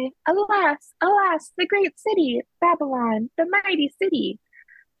and say, Alas, alas, the great city, Babylon, the mighty city.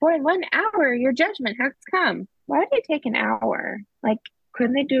 For in 1 hour your judgment has come. Why did it take an hour? Like,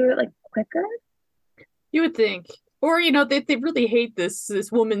 couldn't they do it like quicker? You would think. Or, they really hate this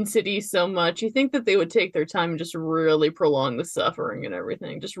woman city so much. You think that they would take their time and just really prolong the suffering and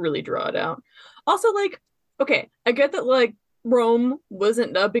everything, just really draw it out. Also, like, okay, I get that, like, Rome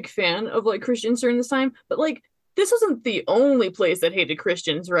wasn't a big fan of, like, Christians during this time, but, like, this wasn't the only place that hated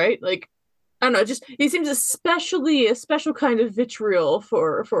Christians, right? Like, I don't know, just, it seems a special kind of vitriol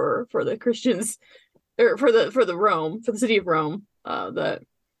for the Christians, or for the city of Rome, that,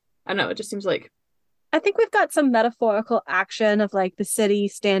 I don't know, it just seems like I think we've got some metaphorical action of like the city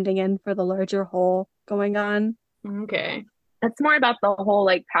standing in for the larger whole going on. okay. It's more about the whole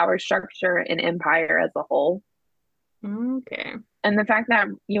like power structure and empire as a whole. Okay. And the fact that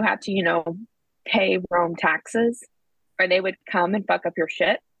you had to, pay Rome taxes or they would come and fuck up your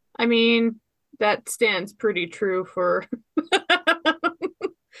shit. I mean, that stands pretty true for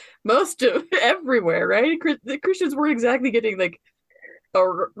most of everywhere, right? The Christians weren't exactly getting like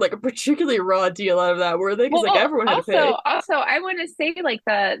a particularly raw deal out of that, were they? Because like everyone had to pay. Also, I want to say like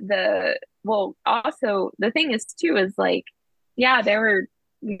also the thing is too is like, yeah, there were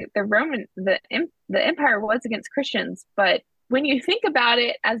the empire was against Christians, but when you think about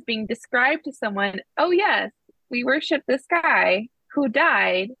it as being described to someone, oh yes, we worship this guy who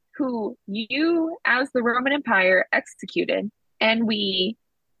died who you, as the Roman Empire, executed, and we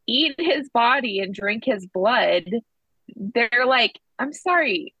eat his body and drink his blood, they're like, I'm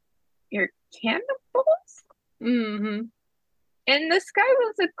sorry, you're cannibals? Mm-hmm. And this guy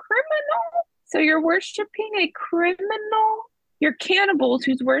was a criminal? So you're worshiping a criminal? You're cannibals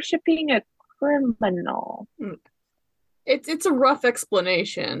who's worshiping a criminal. It's a rough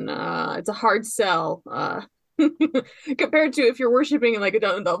explanation. It's a hard sell. Compared to if you're worshiping like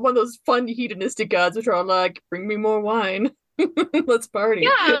one of those fun hedonistic gods, which are like, bring me more wine, let's party.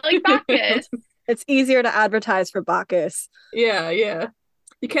 Yeah, like Bacchus. It's easier to advertise for Bacchus. Yeah, yeah.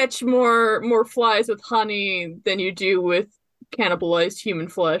 You catch more flies with honey than you do with cannibalized human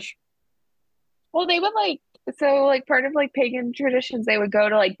flesh. Well, they would like part of like pagan traditions, they would go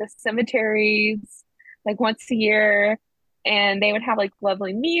to like the cemeteries like once a year, and they would have like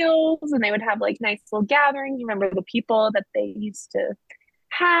lovely meals, and they would have like nice little gatherings. Remember the people that they used to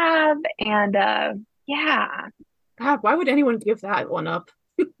have, and yeah. God, why would anyone give that one up?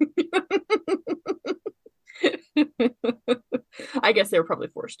 I guess they were probably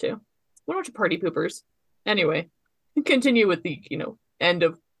forced to. What a bunch of party poopers. Anyway, continue with the, end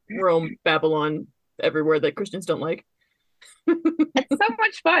of Rome, Babylon, everywhere that Christians don't like. It's so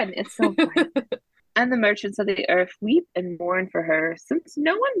much fun. It's so fun. And the merchants of the earth weep and mourn for her, since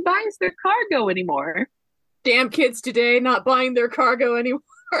no one buys their cargo anymore. Damn kids today not buying their cargo anymore.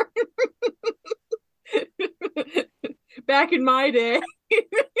 Back in my day.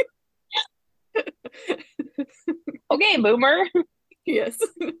 Okay, boomer. Yes.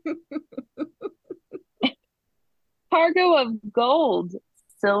 Cargo of gold,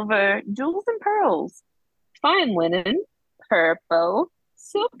 silver, jewels and pearls, fine linen, purple,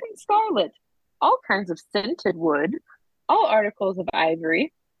 silk and scarlet, all kinds of scented wood, all articles of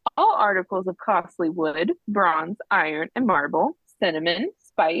ivory, all articles of costly wood, bronze, iron, and marble, cinnamon,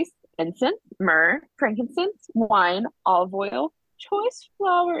 spice, incense, myrrh, frankincense, wine, olive oil, choice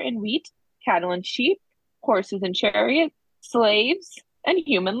flour and wheat, cattle and sheep, horses and chariots, slaves, and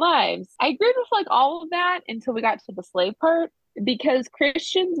human lives. I agreed with like all of that until we got to the slave part, because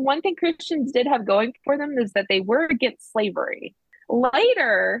one thing Christians did have going for them is that they were against slavery.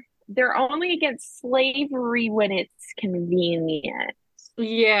 Later, they're only against slavery when it's convenient.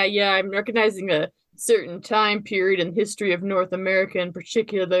 Yeah, I'm recognizing a certain time period in history of North America in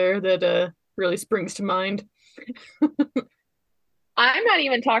particular that really springs to mind. I'm not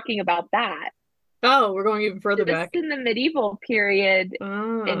even talking about that. Oh, we're going even further Just back. in the medieval period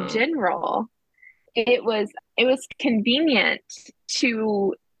in general, it was convenient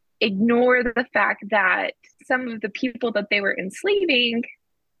to ignore the fact that some of the people that they were enslaving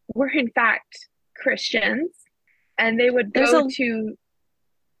were in fact Christians, and they would go to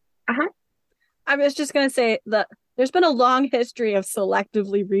I was just going to say that there's been a long history of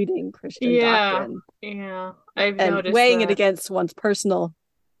selectively reading Christian doctrine. Yeah, I've and noticed weighing that. it against one's personal,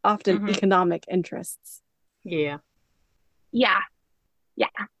 often economic interests. Yeah.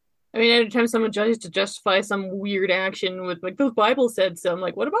 I mean, anytime someone tries to justify some weird action with like the Bible said so, I'm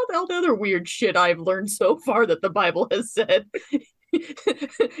like, what about all the other weird shit I've learned so far that the Bible has said?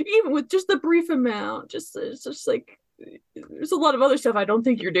 Even with just the brief amount, it's just like there's a lot of other stuff I don't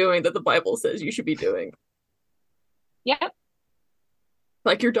think you're doing that the Bible says you should be doing. Yep.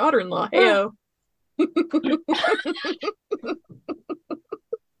 Like your daughter-in-law. Heyo.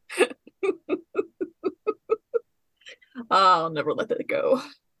 I'll never let that go.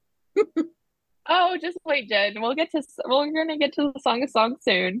 Oh, just wait, Jen. We're gonna get to the Song of Songs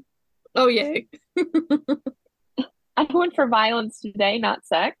soon. Oh yay. I went for violence today, not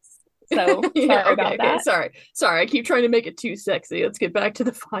sex. So Yeah, sorry about that. Sorry, I keep trying to make it too sexy. Let's get back to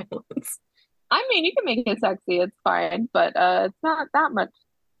the violence. I mean, you can make it sexy, it's fine, but it's not that much.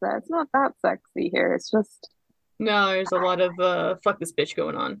 It's not that sexy here. It's just No, there's a lot of fuck this bitch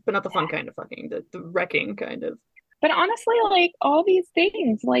going on, but not the fun kind of fucking, the wrecking kind of. But honestly, like all these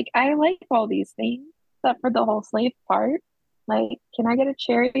things, like I like all these things, except for the whole slave part. Like, can I get a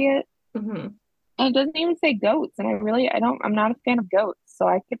chariot? Mm-hmm. And it doesn't even say goats, and I'm not a fan of goats, so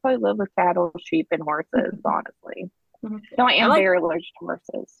I could probably live with cattle, sheep, and horses, honestly. Mm-hmm. No, I am very allergic to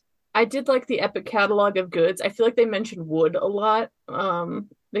horses. I did like the epic catalog of goods. I feel like they mentioned wood a lot.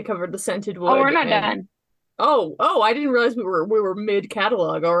 They covered the scented wood. Oh, we're not done. Oh, I didn't realize we were mid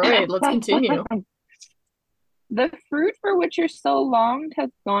catalog. All right, let's continue. The fruit for which your soul longed has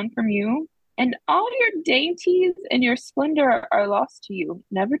gone from you, and all your dainties and your splendor are lost to you,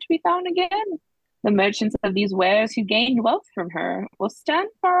 never to be found again. The merchants of these wares who gained wealth from her will stand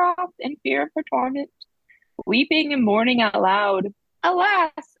far off in fear of her torment, weeping and mourning out loud.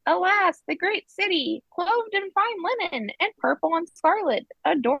 Alas, alas, the great city, clothed in fine linen, and purple and scarlet,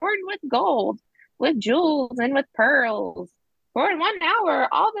 adorned with gold, with jewels and with pearls. For in 1 hour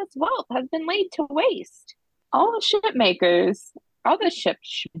all this wealth has been laid to waste. All the ship makers, all the ship,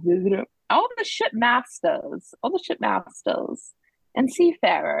 all the shipmasters, and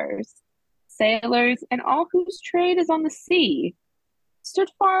seafarers, sailors, and all whose trade is on the sea, stood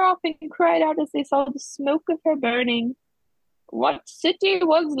far off and cried out as they saw the smoke of her burning, "What city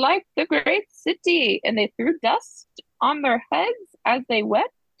was like the great city?" And they threw dust on their heads as they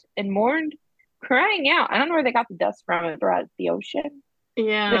wept and mourned, crying out. I don't know where they got the dust from. It brought the ocean. They're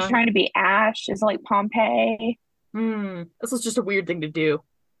Yeah. trying to be ash. Is like Pompeii. This was just a weird thing to do.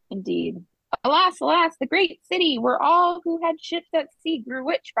 Indeed. Alas, alas, the great city where all who had ships at sea grew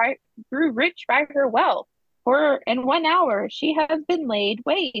rich by her wealth. For in 1 hour she has been laid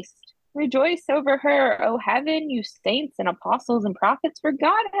waste. Rejoice over her, O heaven, you saints and apostles and prophets, for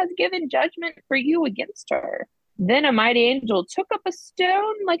God has given judgment for you against her. Then a mighty angel took up a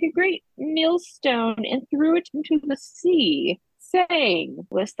stone like a great millstone and threw it into the sea, saying,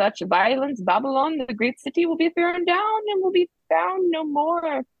 "With such violence, Babylon, the great city, will be thrown down and will be found no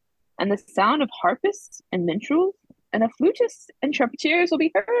more. And the sound of harpists and minstrels and of flutists and trumpeters will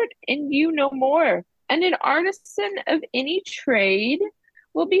be heard in you no more. And an artisan of any trade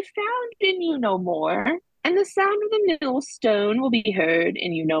will be found in you no more. And the sound of the millstone will be heard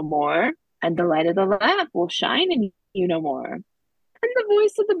in you no more. And the light of the lamp will shine in you no more. And the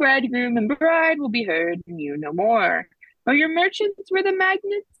voice of the bridegroom and bride will be heard in you no more. For your merchants were the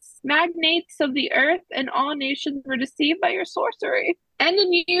magnates of the earth, and all nations were deceived by your sorcery. And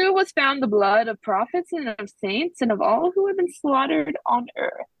in you was found the blood of prophets and of saints and of all who have been slaughtered on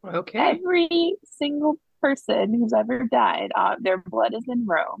earth." Okay. Every single person who's ever died, their blood is in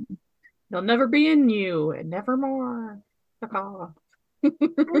Rome. They'll never be in you and nevermore. Nevermore.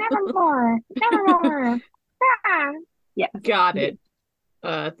 Nevermore. Ah. Yeah. Got it.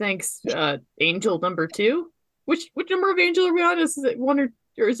 Thanks, angel number 2. Which number of angel are we on? Is it 1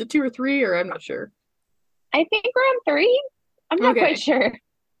 or is it 2 or 3, or I'm not sure. I think we're on 3. I'm not quite sure.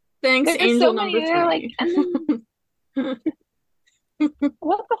 Thanks, There's angel so number many, 3. like, and then,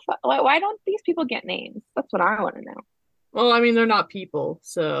 what the fuck? Why don't these people get names? That's what I want to know. Well, I mean, they're not people,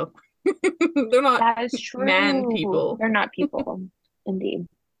 so they're not That is true. man people. They're not people. Indeed.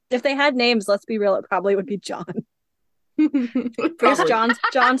 If they had names, let's be real, it probably would be John. Because Probably.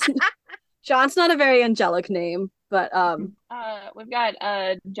 John's not a very angelic name, but We've got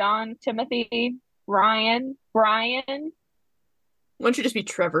John, Timothy, Ryan, Brian. Why don't you just be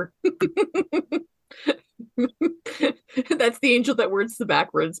Trevor? That's the angel that wears the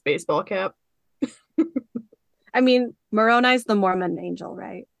backwards baseball cap. I mean, Moroni's the Mormon angel,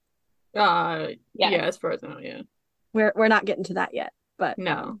 right? Yes. Yeah, as far as I know, yeah. We're not getting to that yet, but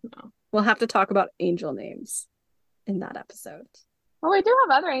No. we'll have to talk about angel names in that episode. Well, we do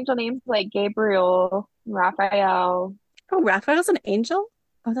have other angel names like Gabriel, Raphael. Oh, Raphael's an angel?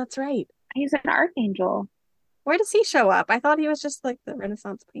 Oh, that's right. He's an archangel. Where does he show up? I thought he was just like the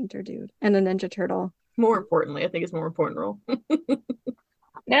Renaissance painter dude and a Ninja Turtle. More importantly, I think it's more important role.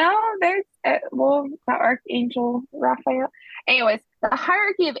 No, there's the archangel Raphael. Anyways, the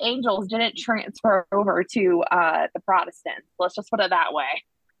hierarchy of angels didn't transfer over to the Protestants. Let's just put it that way.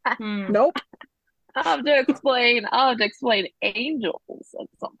 Nope. I'll have to explain angels at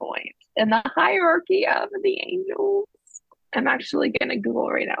some point and the hierarchy of the angels. I'm actually gonna Google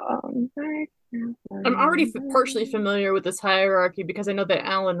right now. I'm already partially familiar with this hierarchy because I know that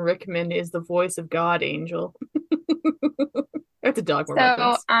Alan Rickman is the voice of God Angel. That's a dogma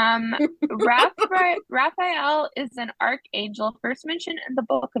reference. Raphael is an archangel first mentioned in the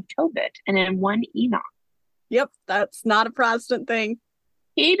book of Tobit and in 1 Enoch. Yep, that's not a Protestant thing.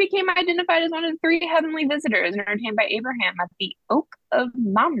 He became identified as one of the 3 heavenly visitors entertained by Abraham at the Oak of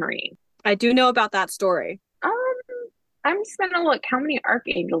Mamre. I do know about that story. I'm just gonna look. How many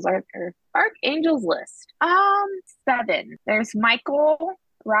archangels are there? Archangels list. 7. There's Michael,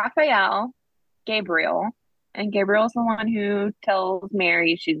 Raphael, Gabriel, and Gabriel's the one who tells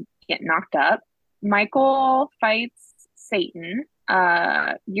Mary she's getting knocked up. Michael fights Satan.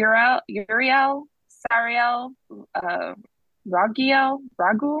 Uriel, Sariel, Ragiel,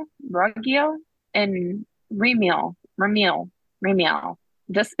 and Remiel.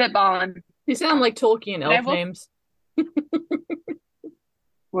 Just spitballing. You sound like Tolkien elf names.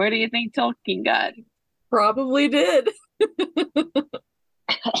 Where do you think Tolkien got? Probably did.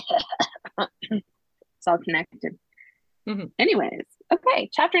 It's all connected. Mm-hmm. Anyways, okay,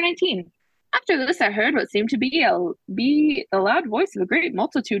 chapter 19. After this, I heard what seemed to be the loud voice of a great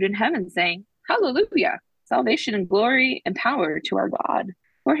multitude in heaven saying, "Hallelujah! Salvation and glory and power to our God.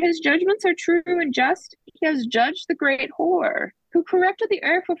 For his judgments are true and just. He has judged the great whore, who corrupted the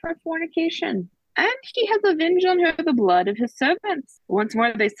earth with her fornication. And he has avenged on her the blood of his servants. Once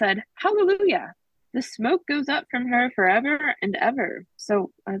more they said, Hallelujah! The smoke goes up from her forever and ever.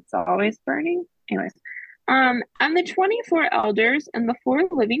 So it's always burning? Anyways. And the 24 elders and the 4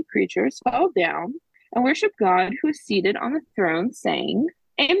 living creatures fell down and worshiped God who is seated on the throne, saying,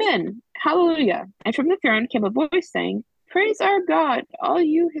 Amen, Hallelujah. And from the throne came a voice saying, Praise our God, all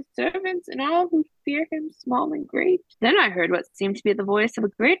you his servants, and all who fear him, small and great. Then I heard what seemed to be the voice of a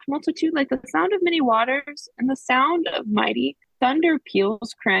great multitude, like the sound of many waters, and the sound of mighty thunder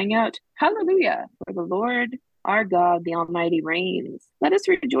peals, crying out, Hallelujah, for the Lord our God, the Almighty, reigns. Let us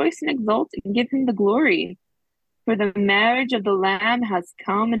rejoice and exult and give him the glory. For the marriage of the Lamb has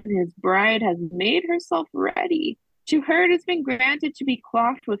come, and his bride has made herself ready. To her it has been granted to be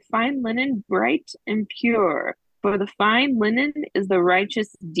clothed with fine linen, bright and pure. For the fine linen is the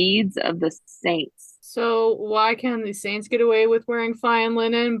righteous deeds of the saints. So why can the saints get away with wearing fine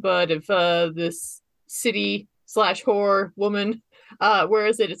linen, but if this city/whore woman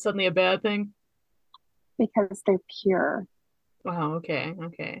wears it, it's suddenly a bad thing? Because they're pure. Oh, okay.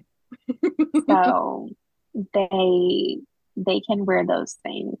 So they can wear those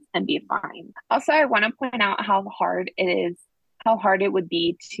things and be fine. Also, I want to point out how hard it would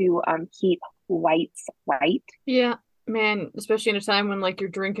be to keep whites white. Yeah, man, especially in a time when like you're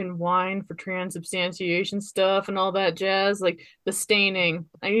drinking wine for transubstantiation stuff and all that jazz, like the staining.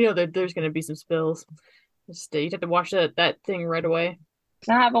 And you know that there's gonna be some spills. Just you'd have to wash that thing right away.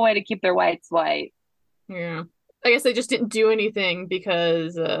 They don't have a way to keep their whites white. Yeah. I guess they just didn't do anything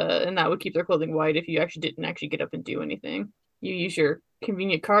because and that would keep their clothing white if you didn't actually get up and do anything. You use your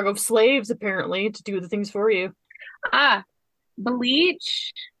convenient cargo of slaves apparently to do the things for you.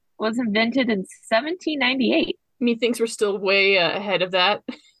 Bleach was invented in 1798. Methinks we're still way ahead of that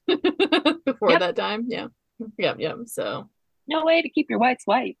before that time. Yeah. So no way to keep your whites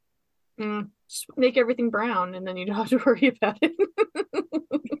white. Just make everything brown and then you don't have to worry about it.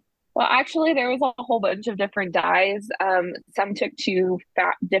 Well, actually, there was a whole bunch of different dyes. Some took to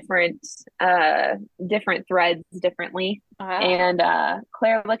different threads differently. And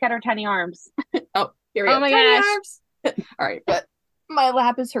Claire, look at her tiny arms. Oh, here we go. Oh my gosh. Arms. All right, but my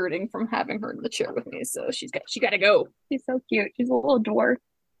lap is hurting from having her in the chair with me, so she got to go. She's so cute. She's a little dwarf.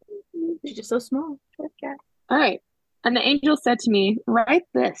 She's just so small. All right. And the angel said to me, Write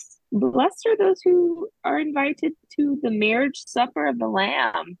this. Blessed are those who are invited to the marriage supper of the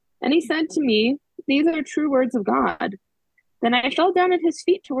Lamb. And he said to me, These are true words of God. Then I fell down at his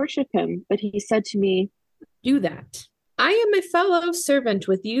feet to worship him. But he said to me, Do that. I am a fellow servant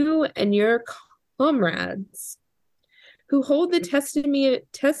with you and your comrades who hold the testimony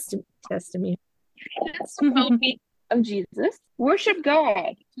of Jesus. Worship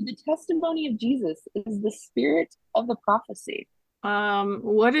God. The testimony of Jesus is the spirit of the prophecy.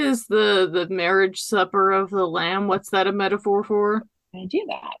 What is the marriage supper of the Lamb? What's that a metaphor for? I do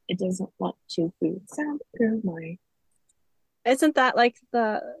that. It doesn't want to food sound through my. Isn't that like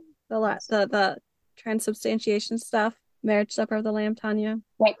the transubstantiation stuff? Marriage supper of the Lamb, Tanya?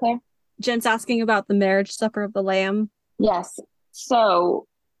 What, Claire? Jen's asking about the marriage supper of the Lamb. Yes. So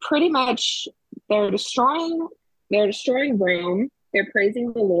pretty much they're destroying Rome. They're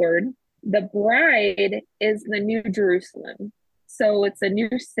praising the Lord. The bride is the New Jerusalem. So it's a new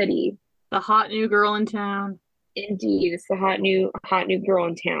city. The hot new girl in town. Indeed, it's the hot new girl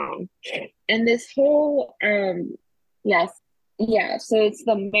in town. And this whole so it's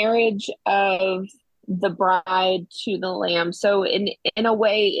the marriage of the bride to the Lamb. So in a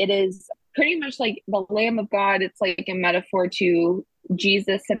way it is pretty much like the Lamb of God. It's like a metaphor to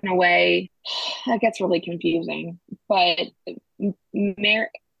Jesus in a way. That gets really confusing, but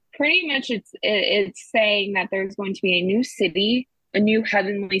pretty much it's saying that there's going to be a new city, a new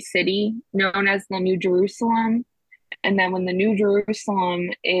heavenly city known as the New Jerusalem. And then when the New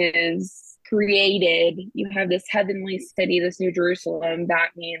Jerusalem is created, you have this heavenly city, this New Jerusalem. That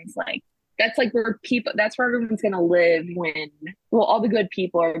means that's where everyone's going to live all the good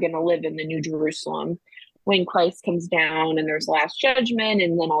people are going to live in the New Jerusalem when Christ comes down and there's last judgment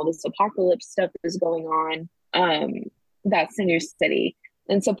and then all this apocalypse stuff is going on. That's the new city.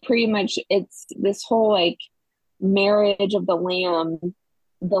 And so pretty much it's this whole marriage of the Lamb.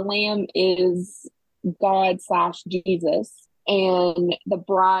 The Lamb is God/Jesus, and the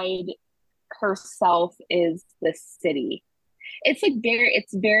bride herself is the city. It's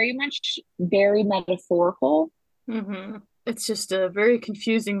very much very metaphorical. Mm-hmm. It's just a very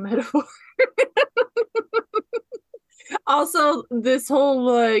confusing metaphor. Also, this whole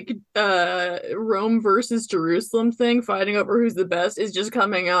like Rome versus Jerusalem thing, fighting over who's the best, is just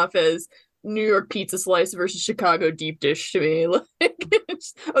coming off as New York pizza slice versus Chicago deep dish to me. Like,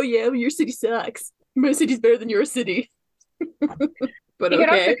 oh yeah, well, your city sucks. My city's better than your city. But You could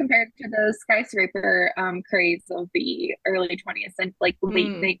also okay. compare it to the skyscraper craze of the early 20th century, like late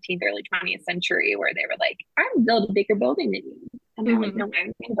 19th, early 20th century, where they were like, I'm gonna build a bigger building than you. And they're like, no,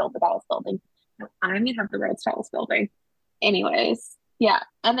 I'm gonna build the tallest building. No, I'm gonna have the world's tallest building. Anyways, yeah.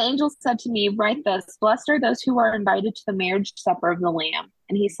 And the angel said to me, write this, blessed are those who are invited to the marriage supper of the Lamb.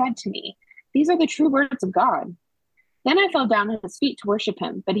 And he said to me, these are the true words of God. Then I fell down at his feet to worship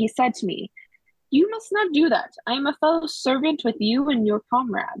him. But he said to me, you must not do that. I am a fellow servant with you and your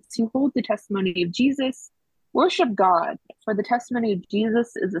comrades who hold the testimony of Jesus. Worship God, for the testimony of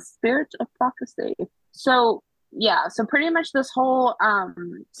Jesus is a spirit of prophecy. So yeah, so pretty much this whole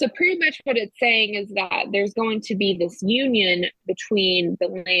so pretty much what it's saying is that there's going to be this union between the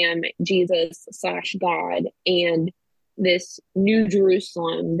Lamb, Jesus slash God, and this New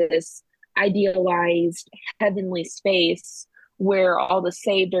Jerusalem, this idealized heavenly space where all the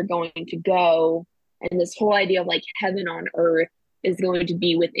saved are going to go, and this whole idea of like heaven on earth is going to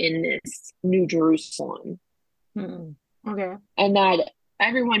be within this New Jerusalem. Okay. And that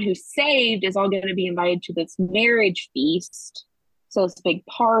everyone who's saved is all going to be invited to this marriage feast. So it's a big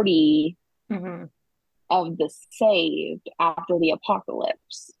party of the saved after the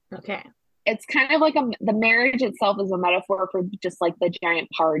apocalypse. Okay. It's kind of like the marriage itself is a metaphor for just like the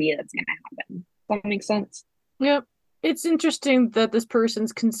giant party that's going to happen. Does that make sense? Yep. It's interesting that this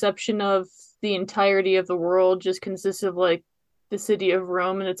person's conception of the entirety of the world just consists of like the city of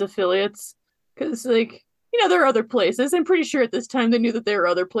Rome and its affiliates. Because like, there are other places. I'm pretty sure at this time they knew that there are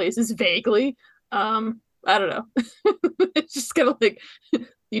other places vaguely. I don't know. It's just kind of like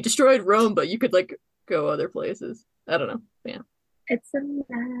you destroyed Rome, but you could like go other places. I don't know. Yeah. It's a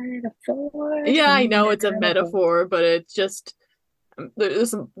metaphor. Yeah, I know it's a metaphor, but it's just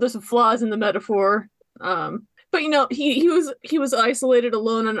there's some flaws in the metaphor. But he was isolated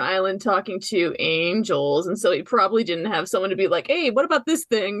alone on an island talking to angels, and so he probably didn't have someone to be like, "Hey, what about this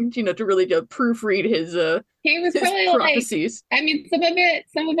thing?" To really proofread his he was his probably prophecies. Like, I mean,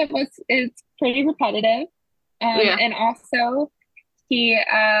 some of it is pretty repetitive, and also he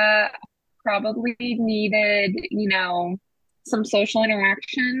probably needed some social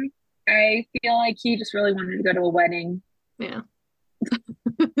interaction. I feel like he just really wanted to go to a wedding. Yeah.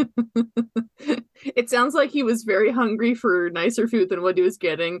 It sounds like he was very hungry for nicer food than what he was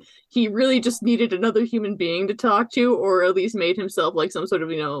getting. He really just needed another human being to talk to, or at least made himself like some sort of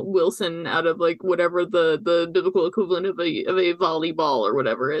Wilson out of like whatever the biblical equivalent of a volleyball or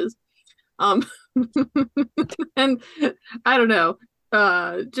whatever is. And I don't know,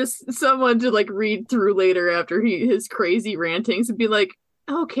 just someone to like read through later after his crazy rantings and be like,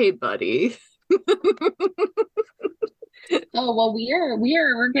 okay, buddy. Oh well,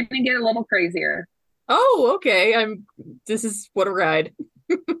 we're gonna get a little crazier. Oh, okay. This is what a ride.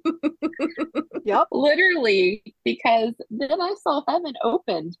 Yep. Literally, because then I saw heaven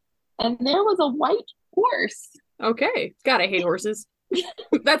opened and there was a white horse. Okay. God, I hate horses.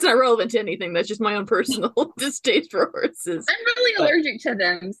 That's not relevant to anything. That's just my own personal distaste for horses. I'm really allergic to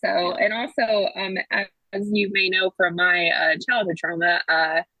them. So, and also, as you may know from my childhood trauma,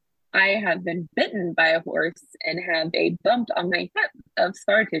 I have been bitten by a horse and have a bump on my hip of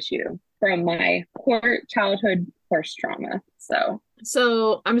scar tissue from my childhood horse trauma.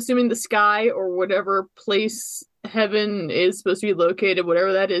 So I'm assuming the sky or whatever place heaven is supposed to be located,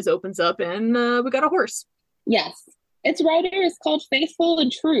 whatever that is, opens up and we got a horse. Yes. Its rider is called Faithful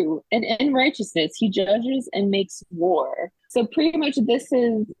and True, and in righteousness he judges and makes war. So pretty much this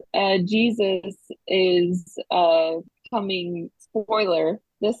is Jesus is coming, spoiler,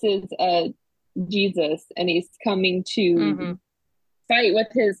 this is Jesus, and he's coming to fight with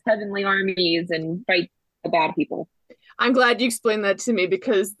his heavenly armies and fight the bad people. I'm glad you explained that to me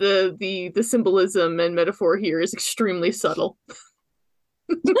because the symbolism and metaphor here is extremely subtle.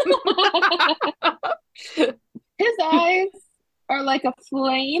 His eyes are like a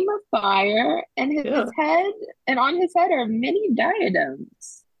flame of fire, and his head, and on his head are many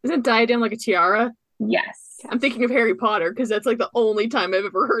diadems. Isn't a diadem like a tiara? Yes. I'm thinking of Harry Potter because that's like the only time I've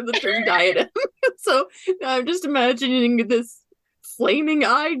ever heard the term diadem. So I'm just imagining this flaming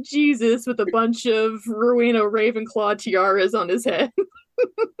eyed Jesus with a bunch of Rowena Ravenclaw tiaras on his head.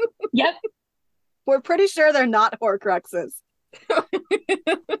 Yep. We're pretty sure they're not Horcruxes.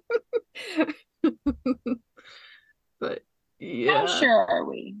 But yeah. How sure are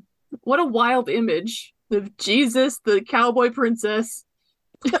we? What a wild image of Jesus, the cowboy princess.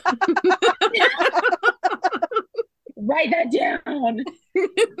 Write that down.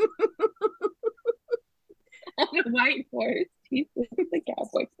 On a white horse. He's the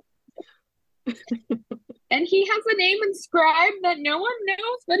cowboy. And he has a name inscribed that no one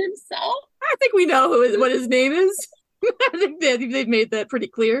knows but himself. I think we know what his name is. I think they've made that pretty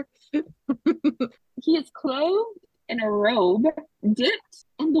clear. He is clothed in a robe dipped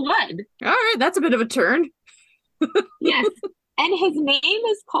in blood. All right, that's a bit of a turn. Yes. And his name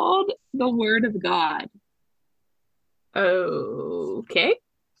is called the Word of God. Okay.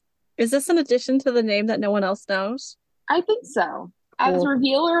 Is this in addition to the name that no one else knows? I think so. As Cool.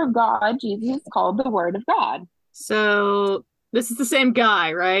 revealer of God, Jesus is called the Word of God. So this is the same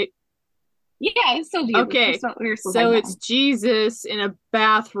guy, right? Yeah, it's still Jesus. Okay, We're still so like it's Jesus in a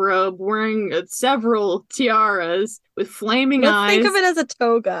bathrobe wearing several tiaras with flaming Let's eyes. think of it as a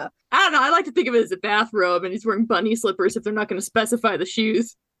toga. I don't know. I like to think of it as a bathrobe, and he's wearing bunny slippers if they're not going to specify the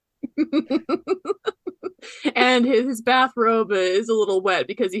shoes. And his bathrobe is a little wet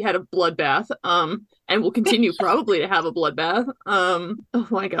because he had a bloodbath. And will continue probably to have a bloodbath. Oh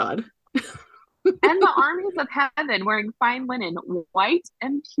my god. And the armies of heaven, wearing fine linen, white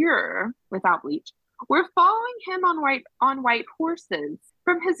and pure, without bleach, were following him on white horses.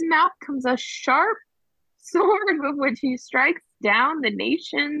 From his mouth comes a sharp sword with which he strikes down the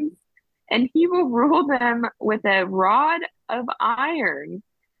nations, and he will rule them with a rod of iron.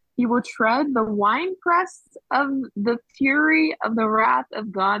 He will tread the winepress of the fury of the wrath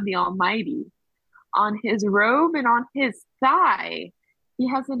of God the Almighty. On his robe and on his thigh, he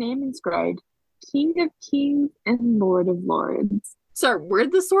has a name inscribed, King of Kings and Lord of Lords. Sorry,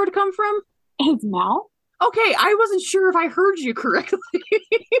 where'd the sword come from? His mouth? Okay, I wasn't sure if I heard you correctly.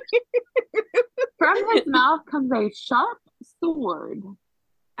 From his mouth comes a sharp sword,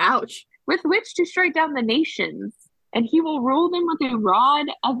 Ouch. with which to strike down the nations, and he will rule them with a rod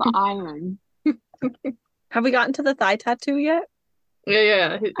of iron. Have we gotten to the thigh tattoo yet?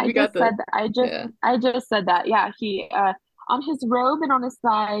 Yeah. We got the. I just said that. Yeah, he on his robe and on his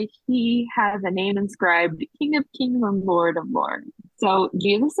thigh, he has a name inscribed, King of Kings and Lord of Lords. So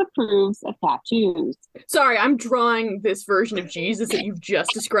Jesus approves of tattoos. Sorry, I'm drawing this version of Jesus that you've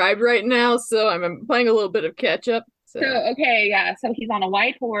just described right now, so I'm playing a little bit of catch up. So Okay, yeah. So he's on a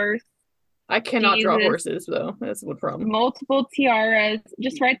white horse, I cannot draw Jesus. horses though. That's the problem. multiple tiaras.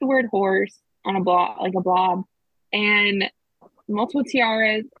 Just write the word horse on a blob, like a blob, and multiple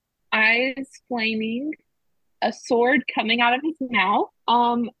tiaras, eyes flaming, a sword coming out of his mouth.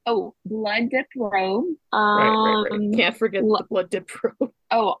 Blood dipped robe. Right. Can't forget lo- the blood dipped robe.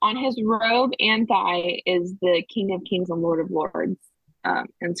 On his robe and thigh is the King of Kings and Lord of Lords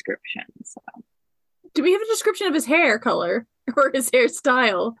inscription. So Do we have a description of his hair color or his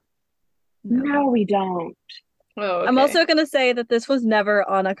hairstyle? no, we don't. Oh, okay. I'm also going to say that this was never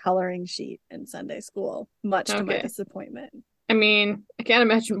on a coloring sheet in Sunday school, much to my Okay. disappointment. I mean, I can't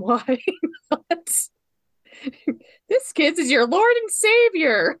imagine why. But this kid is your Lord and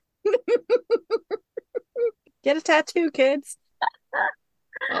Savior. Get a tattoo, kids.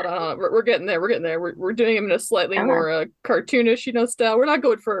 Hold on. We're getting there. We're doing him in a slightly Okay. more cartoonish, style. We're not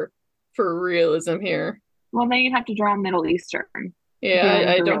going for realism here. Well, then you'd have to draw Middle Eastern. Yeah,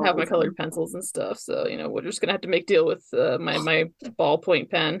 Yeah, I for don't have my realism. colored pencils and stuff, so we're just gonna have to make deal with my ballpoint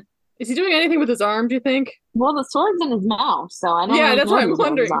pen. Is he doing anything with his arm, do you think? Well, the sword's in his mouth, so I don't Yeah, know that's what what I'm he's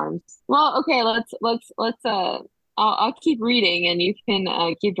doing with his wondering. arms. Well, okay, let's I'll keep reading and you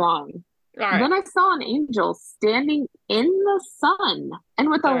can keep drawing. All right. Then I saw an angel standing in the sun, and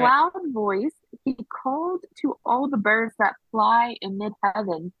with a All right. loud voice he called to all the birds that fly in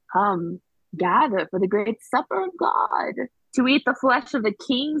mid-heaven, come, gather for the great supper of God, to eat the flesh of the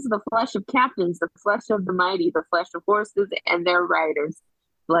kings, the flesh of captains, the flesh of the mighty, the flesh of horses and their riders,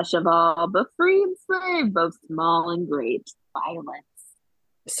 flesh of all, both free and slave, both small and great, violence.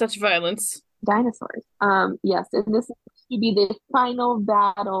 Such violence. Dinosaurs. Yes, and this to be the final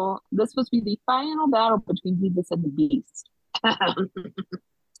battle. This was to be the final battle between Jesus and the beast.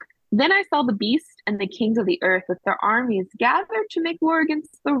 Then I saw the beast and the kings of the earth with their armies gathered to make war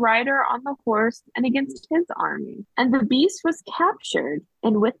against the rider on the horse and against his army. And the beast was captured,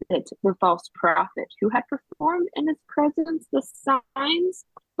 and with it the false prophet, who had performed in his presence the signs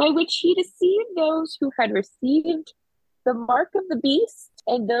by which he deceived those who had received the mark of the beast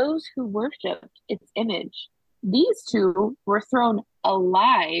and those who worshipped its image. These two were thrown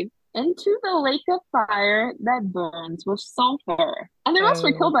alive into the lake of fire that burns with sulfur. And the rest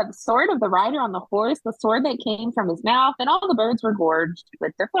were killed by the sword of the rider on the horse, the sword that came from his mouth, and all the birds were gorged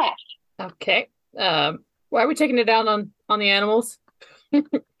with their flesh. Okay. Why are we taking it down on the animals?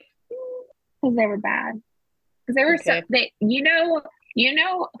 Because they were bad. Because they were Okay. You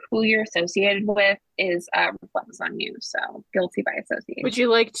know who you're associated with is reflects on you, so guilty by association. Would you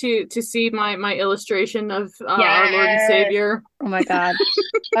like to see my illustration of our Lord and Yes. Savior? Oh my god.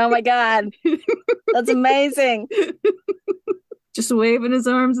 Oh my god. That's amazing. Just waving his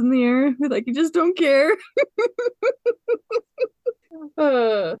arms in the air, like you just don't care.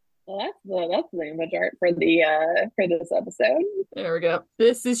 Well, that's the image art for this episode. There we go.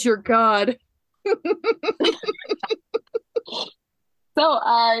 This is your god. So,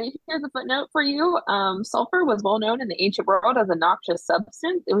 here's a footnote for you. Sulfur was well known in the ancient world as a noxious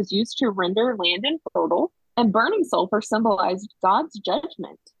substance. It was used to render land infertile, and burning sulfur symbolized God's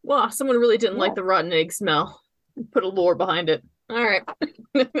judgment. Well, someone really didn't like the rotten egg smell. Put a lore behind it. All right.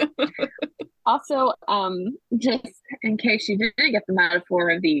 Also, just in case you didn't get the metaphor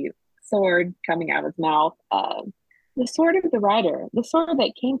of the sword coming out of his mouth, the sword of the rider, the sword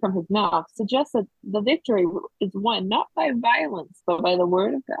that came from his mouth, suggests that the victory is won not by violence, but by the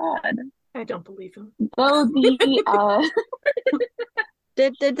word of God. I don't believe him. Though the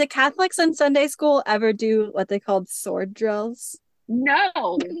Did the Catholics in Sunday school ever do what they called sword drills? no,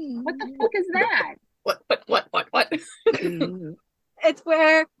 what the fuck is that? What? It's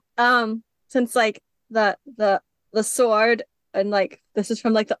where since like the sword and like this is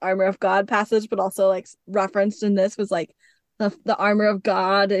from like the armor of God passage, but also like referenced in this was like the armor of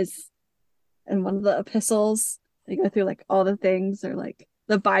God is in one of the epistles. They go through like all the things, or like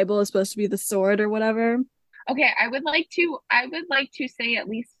the Bible is supposed to be the sword or whatever. Okay, I would like to say, at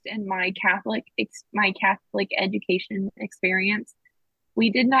least in my Catholic education experience, we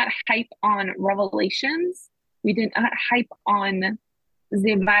did not hype on revelations. We did not hype on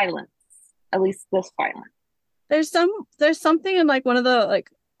the violence, at least this violence. There's something in like one of the like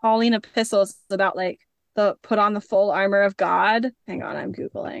Pauline epistles about like the put on the full armor of God. Hang on, I'm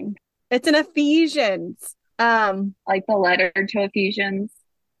Googling. It's in Ephesians. Like the letter to Ephesians.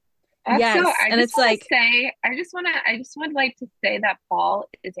 Yes, and it's like I just would like to say that Paul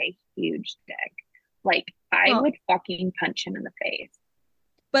is a huge dick. Like I would fucking punch him in the face.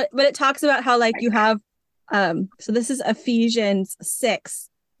 But it talks about how like you have so this is Ephesians 6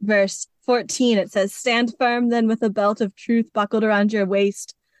 verse 14. It says, "Stand firm then with a belt of truth buckled around your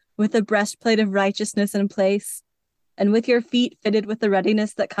waist, with a breastplate of righteousness in place, and with your feet fitted with the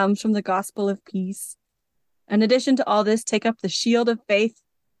readiness that comes from the gospel of peace. In addition to all this, take up the shield of faith,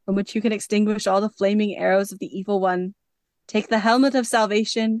 from which you can extinguish all the flaming arrows of the evil one. Take the helmet of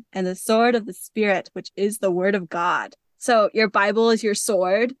salvation and the sword of the Spirit, which is the word of God." So your Bible is your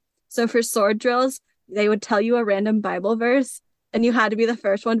sword. So for sword drills, they would tell you a random Bible verse, and you had to be the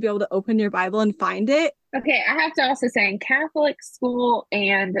first one to be able to open your Bible and find it. Okay, I have to also say, in Catholic school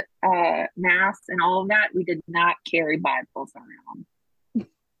and Mass and all of that, we did not carry Bibles around.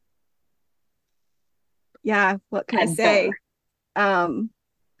 Yeah, what can I say?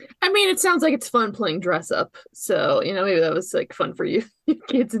 I mean, it sounds like it's fun playing dress up. So, maybe that was like fun for you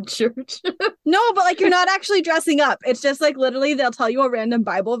kids in church. No, but like you're not actually dressing up. It's just like literally they'll tell you a random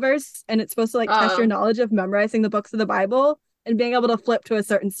Bible verse, and it's supposed to like test your knowledge of memorizing the books of the Bible and being able to flip to a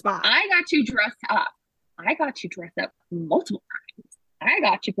certain spot. I got you dressed up. I got you dressed up multiple times. I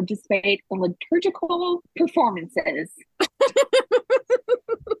got you participate in liturgical performances.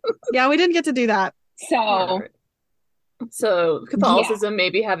 Yeah, we didn't get to do that. So Catholicism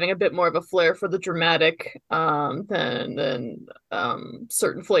maybe having a bit more of a flair for the dramatic than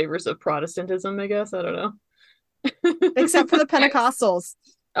certain flavors of Protestantism, I guess. I don't know. Except for the Pentecostals.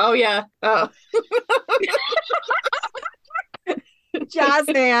 Oh, yeah. Oh. Jazz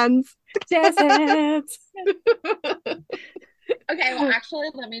hands. Jazz hands. Okay, well, actually,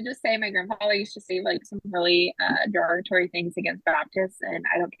 let me just say my grandfather used to say like some really derogatory things against Baptists, and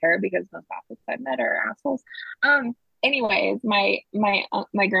I don't care because most Baptists I've met are assholes. Anyways, my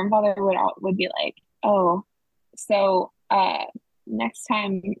grandfather would be like, "Oh, so next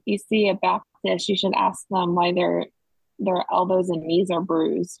time you see a Baptist, you should ask them why their elbows and knees are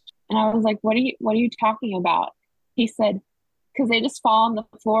bruised." And I was like, "What are you talking about?" He said, "Because they just fall on the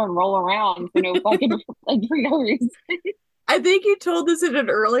floor and roll around for no fucking like for no reason." I think you told this in an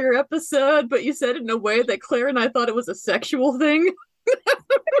earlier episode, but you said it in a way that Claire and I thought it was a sexual thing.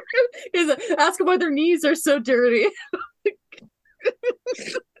 Ask them why their knees are so dirty. I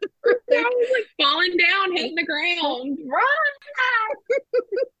was like falling down, hitting the ground. Run!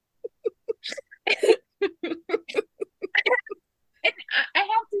 And I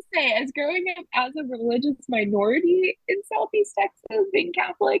have to say, as growing up as a religious minority in Southeast Texas, being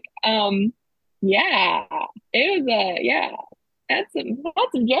Catholic, yeah, it was had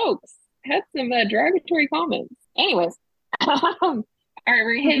some jokes, had some derogatory comments. Anyways, all right,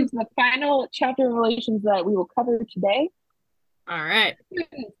 we're heading to the final chapter of Revelations that we will cover today. All right.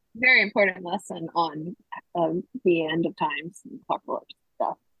 Very important lesson on the end of times, apocalypse,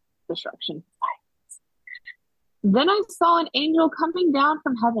 death, destruction. Then I saw an angel coming down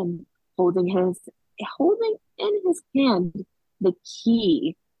from heaven, holding in his hand the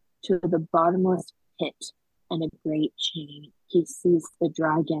key to the bottomless pit and a great chain. He seized the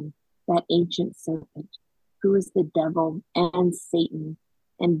dragon, that ancient serpent, who is the devil and Satan,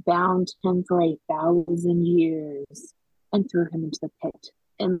 and bound him for 1,000 years, and threw him into the pit,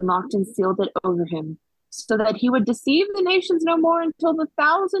 and locked and sealed it over him, so that he would deceive the nations no more until the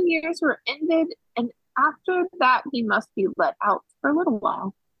 1,000 years were ended, and after that he must be let out for a little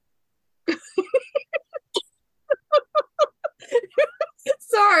while.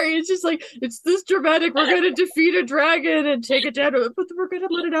 Sorry, it's just like, it's this dramatic. We're gonna defeat a dragon and take it down, but we're gonna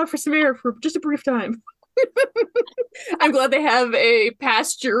let it out for some air for just a brief time. I'm glad they have a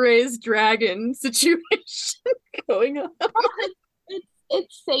pasture-raised dragon situation going on.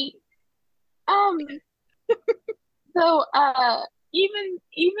 It's Satan. So even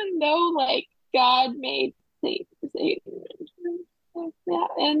though like God made Satan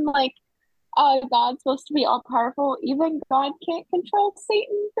and like God's supposed to be all powerful, even God can't control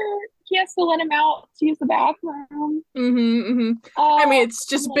Satan he has to let him out to use the bathroom. I mean, it's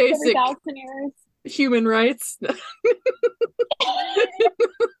just like basic 1,000 years. human rights.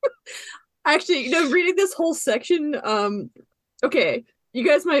 Actually, reading this whole section, okay, you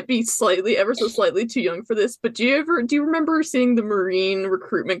guys might be ever so slightly too young for this, but do you remember seeing the Marine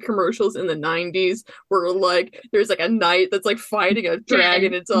recruitment commercials in the 90s where like there's like a knight that's like fighting a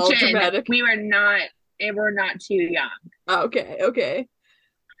dragon? It's all dramatic. We're not too young. Okay.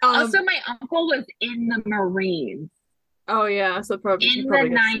 Also, my uncle was in the Marines. Oh yeah, so probably in the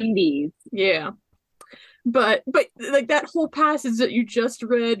 90s. Yeah. But like that whole passage that you just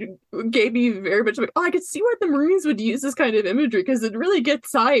read gave me very much like, oh, I could see why the Marines would use this kind of imagery because it really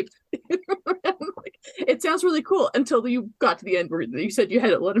gets hyped. Like, it sounds really cool until you got to the end where you said you had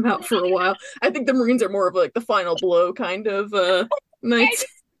to let him out for a while. I think the Marines are more of like the final blow kind of knights.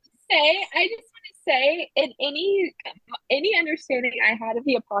 I just want to say, in any understanding I had of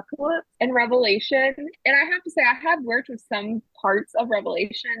the apocalypse and Revelation, and I have to say I have worked with some parts of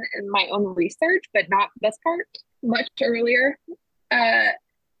Revelation in my own research, but not this part, much earlier. I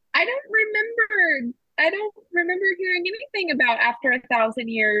don't remember hearing anything about after 1,000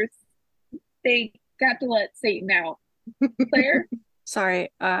 years they got to let Satan out. Claire?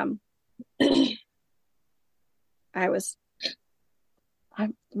 Sorry. I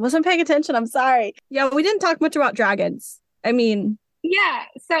wasn't paying attention. I'm sorry. Yeah, we didn't talk much about dragons. I mean, yeah.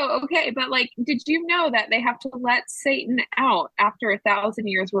 So, okay. But like, did you know that they have to let Satan out after 1,000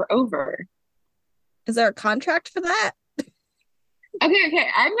 years were over? Is there a contract for that? Okay.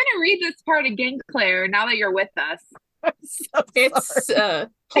 I'm going to read this part again, Claire, now that you're with us. So it's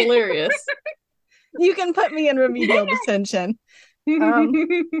hilarious. You can put me in remedial detention. We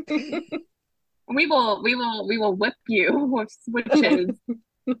will whip you with switches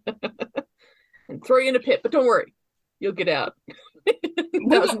and throw you in a pit, but don't worry, you'll get out. we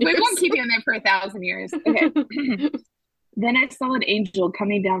won't keep you in there for 1,000 years. Okay. Then I saw an angel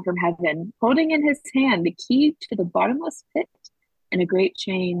coming down from heaven, holding in his hand the key to the bottomless pit and a great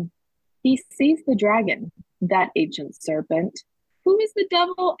chain. He seized the dragon, that ancient serpent, who is the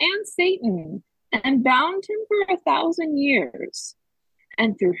devil and Satan, and bound him for 1,000 years,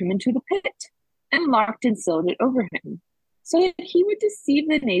 and threw him into the pit, and locked and sealed it over him, so that he would deceive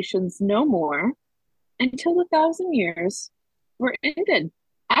the nations no more until the 1,000 years were ended.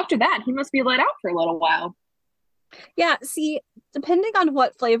 After that, he must be let out for a little while. Yeah, see, depending on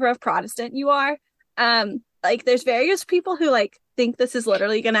what flavor of Protestant you are, like there's various people who like think this is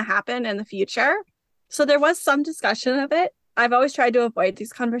literally going to happen in the future. So there was some discussion of it. I've always tried to avoid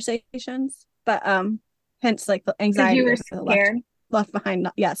these conversations, but hence like the anxiety you were scared. Left behind.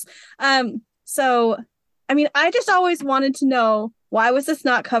 Yes. So, I mean, I just always wanted to know, why was this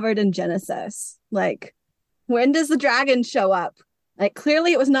not covered in Genesis? Like, when does the dragon show up? Like,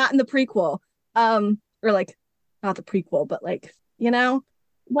 clearly it was not in the prequel. Or like, not the prequel, but like,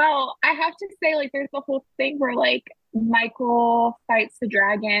 Well, I have to say, like, there's the whole thing where like Michael fights the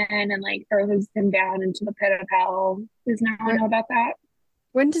dragon and like throws him down into the pit of hell. Does no one know about that?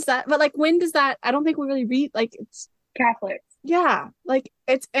 When does that? But like, when does that? I don't think we really read. Like, it's Catholics. Yeah, like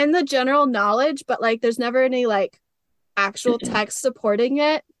it's in the general knowledge, but like there's never any like actual text supporting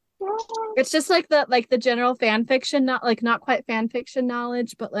it. It's just like the general fan fiction, not quite fan fiction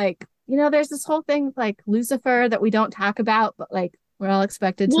knowledge, but like, there's this whole thing like Lucifer that we don't talk about, but like we're all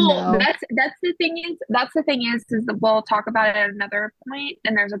expected to know. That's the thing is that we'll talk about it at another point,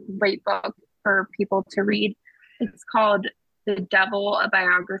 and there's a great book for people to read. It's called The Devil, a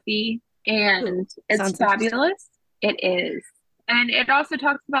biography, and it's Sounds interesting. fabulous. It is. And it also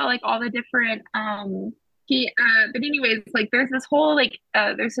talks about like all the different but anyways, like there's this whole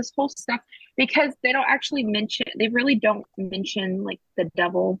stuff because they really don't mention like the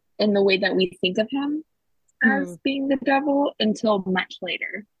devil in the way that we think of him as being the devil until much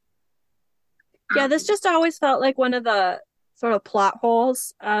later. Yeah, this just always felt like one of the sort of plot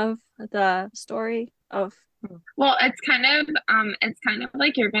holes of the story of Well, it's kind of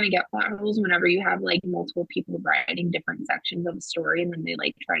like you're gonna get plot holes whenever you have like multiple people writing different sections of a story and then they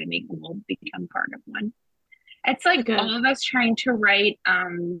like try to make them all become part of one. It's like all of us trying to write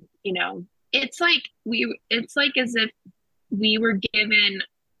it's like as if we were given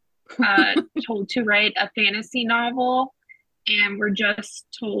told to write a fantasy novel and we're just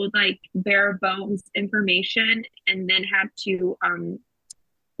told like bare bones information and then had to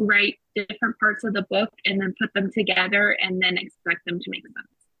write different parts of the book and then put them together and then expect them to make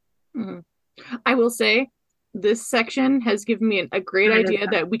sense. I will say this section has given me a great idea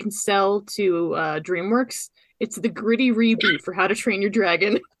that we can sell to DreamWorks. It's the gritty reboot for How to Train Your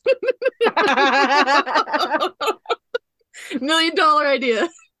Dragon. $1 million idea.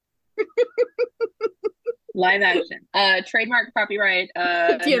 Live action. Trademark, copyright.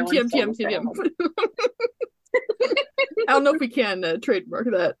 TM. I don't know if we can trademark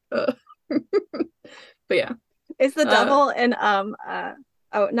that. But yeah. Is the devil in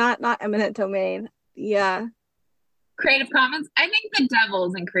not eminent domain. Yeah. Creative Commons? I think the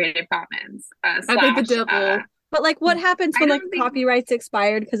devil's in Creative Commons. I think the devil. But like what happens when like copyright's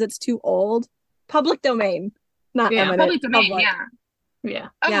expired because it's too old? Public domain. Not eminent. Public domain, public. yeah.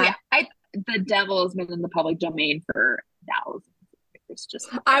 Oh yeah. The devil has been in the public domain for thousands.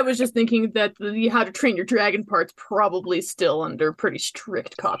 I was just thinking that the How to Train Your Dragon part's probably still under pretty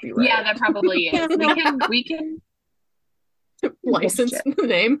strict copyright. Yeah, that probably is. We can license the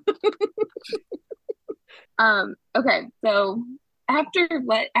name. Okay, so after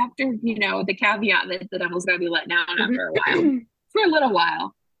the caveat that the devil's gotta be let down after a while, for a little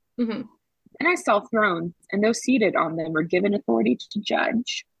while. And I saw thrones, and those seated on them were given authority to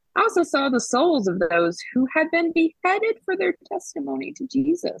judge. I also saw the souls of those who had been beheaded for their testimony to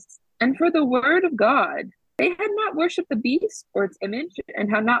Jesus and for the word of God. They had not worshipped the beast or its image and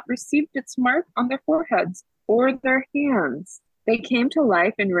had not received its mark on their foreheads or their hands. They came to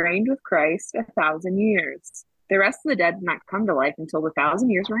life and reigned with Christ 1,000 years. The rest of the dead did not come to life until the 1,000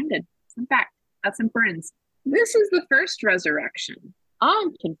 years were ended. In fact, that's in Friends. This is the first resurrection.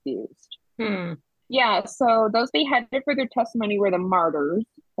 I'm confused. Yeah, so those beheaded for their testimony were the martyrs.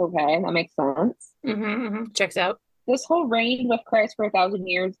 Okay, that makes sense. Checks out. This whole reign with Christ for 1,000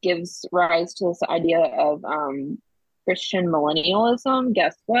 years gives rise to this idea of Christian millennialism.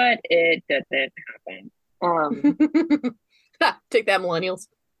 Guess what? It didn't happen. Take that, millennials.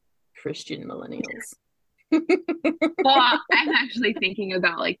 Christian millennials. Well, I'm actually thinking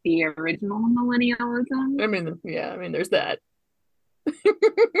about like the original millennialism. I mean, there's that.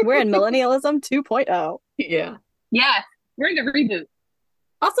 We're in millennialism 2.0. Yeah. Yeah, we're in the reboot.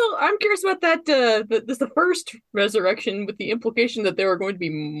 Also, I'm curious about that. This the first resurrection with the implication that there are going to be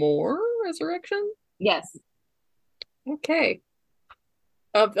more resurrections. Yes. Okay.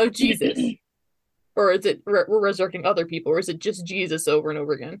 Of Jesus, or is it we're resurrecting other people, or is it just Jesus over and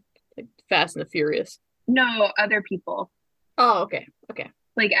over again, like Fast and the Furious? No, other people. Oh, okay.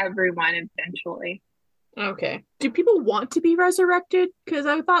 Like everyone eventually. Okay. Do people want to be resurrected? Because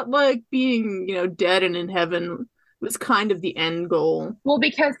I thought like being, dead and in heaven was kind of the end goal. Well,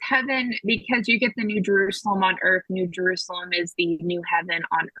 because you get the New Jerusalem on earth. New Jerusalem is the new heaven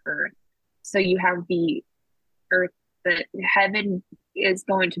on earth. So you have the earth, the heaven is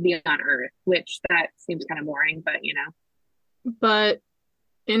going to be on earth, which that seems kind of boring, but But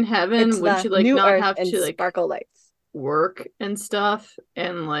in heaven, would you like not have to like sparkle lights work and stuff?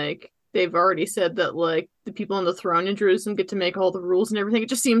 And like they've already said that like the people on the throne in Jerusalem get to make all the rules and everything. It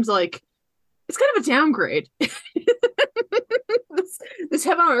just seems like it's kind of a downgrade. This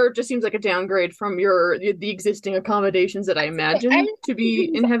heaven on earth just seems like a downgrade from the existing accommodations that I imagine to be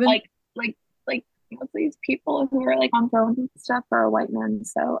in heaven. Like most of these people who are like on thrones and stuff are white men.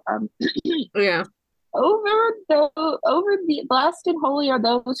 So yeah. Over the blessed and holy are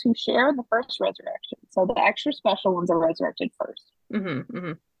those who share the first resurrection. So the extra special ones are resurrected first.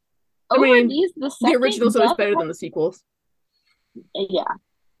 The original's always better than the sequels. Yeah.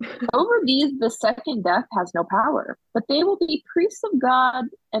 Over these, the second death has no power, but they will be priests of God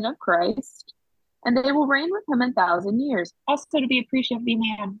and of Christ, and they will reign with him 1,000 years. Also to be appreciative of the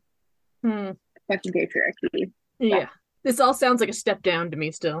man. Fucking patriarchy. Yeah. This all sounds like a step down to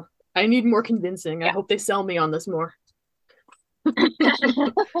me still. I need more convincing. I hope they sell me on this more.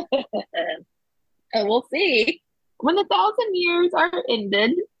 We'll see. When the 1,000 years are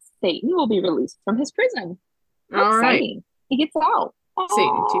ended, Satan will be released from his prison. How All right. exciting. He gets out.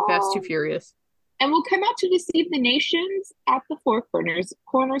 Satan, too fast, too Oh. furious. And will come out to deceive the nations at the four corners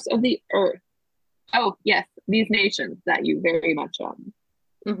of the earth. Oh, yes, these nations that you very much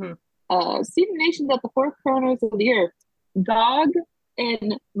Hmm. see the nations at the four corners of the earth, Gog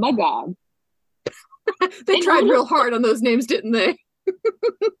and Magog. They In tried order- real hard on those names, didn't they?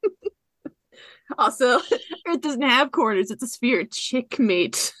 Also, Earth doesn't have corners, it's a sphere.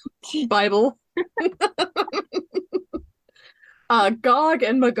 Checkmate, Bible. Gog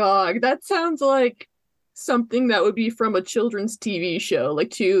and Magog. That sounds like something that would be from a children's TV show,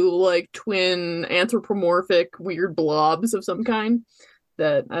 like two like twin anthropomorphic weird blobs of some kind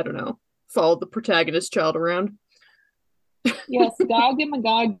that, I don't know, follow the protagonist child around. Yes, Gog and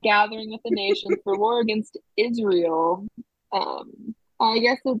Magog gathering with the nations for war against Israel. I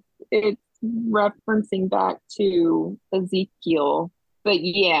guess it's referencing back to Ezekiel, but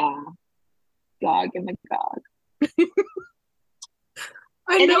yeah, Gog and Magog.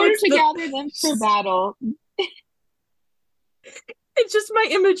 I In know order it's to the- gather them for battle, it's just my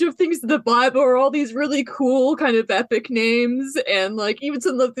image of things in the Bible are all these really cool kind of epic names, and like even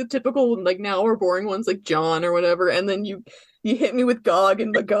some of the typical like now or boring ones like John or whatever, and then you hit me with Gog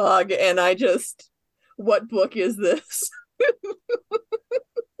and Magog, and I just, what book is this?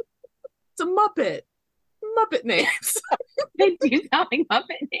 It's a Muppet names. they do sound like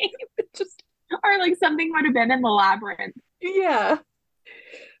Muppet names. Just Or like something would have been in the labyrinth. yeah.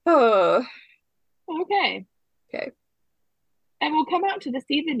 Oh, Okay. okay. And will come out to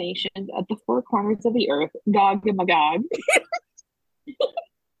deceive the nations at the four corners of the earth, Gog and Magog,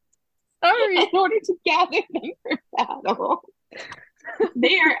 Sorry. in order to gather them for battle.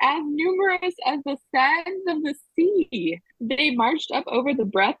 They are as numerous as the sands of the sea. They marched up over the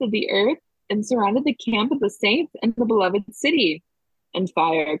breadth of the earth and surrounded the camp of the saints and the beloved city. And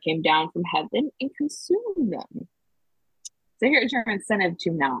fire came down from heaven and consumed them. So here's your incentive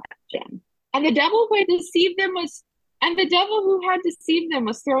to not, Jen. And the devil who had deceived them was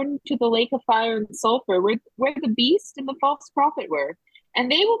thrown into the lake of fire and sulfur, where the beast and the false prophet were.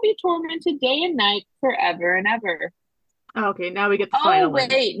 And they will be tormented day and night forever and ever. Okay, now we get the Oh final one.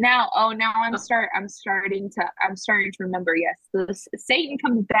 wait, now I'm starting to remember. Yes, Satan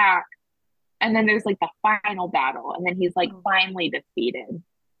comes back, and then there's like the final battle, and then he's like finally defeated.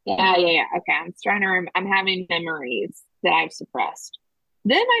 Yeah. Okay, I'm starting to I'm having memories that I've suppressed.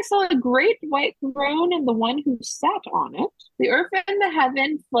 Then I saw a great white throne and the one who sat on it. The earth and the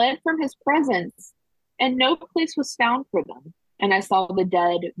heaven fled from his presence, and no place was found for them. And I saw the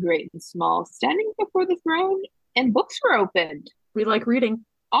dead, great and small, standing before the throne, and books were opened. We like reading.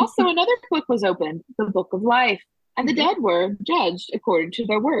 Also, another book was opened, the book of life, and the dead were judged according to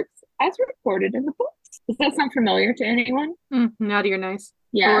their works, as recorded in the books. Does that sound familiar to anyone? Now you're nice.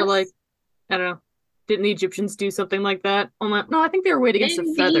 Yeah. Or like, I don't know. Didn't the Egyptians do something like that? No, I think they were waiting against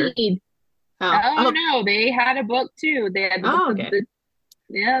a feather. Indeed. Oh, No, they had a book too. They had the book okay. of the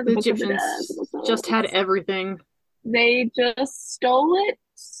The book of the Egyptians dead, the book of- just had everything. They just stole it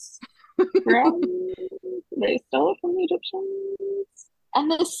from they stole it from the Egyptians. And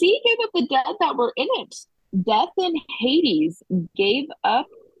the sea gave up the dead that were in it. Death and Hades gave up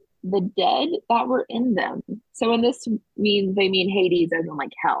the dead that were in them. So in this means they mean Hades as in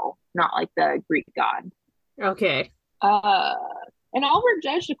like hell, not like the Greek god. Okay. And all were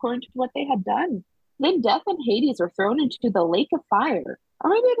judged according to what they had done. Then death and Hades were thrown into the lake of fire. Or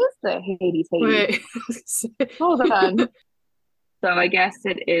maybe it is the Hades. Wait. Hold on. So I guess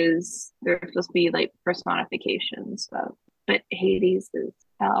it is, there's supposed to be like personifications of, but Hades is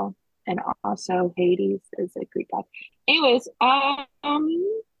hell, and also Hades is a Greek god. Anyways,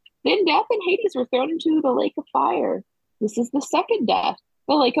 then death and Hades were thrown into the lake of fire. This is the second death,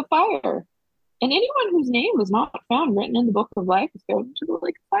 the lake of fire. And anyone whose name was not found written in the book of life was thrown into the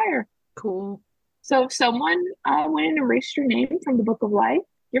lake of fire. Cool. So if someone went and erased your name from the book of life,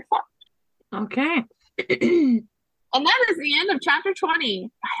 you're fucked. Okay. And that is the end of chapter 20.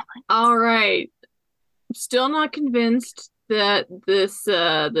 All right. Still not convinced that this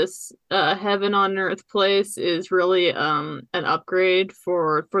heaven on earth place is really an upgrade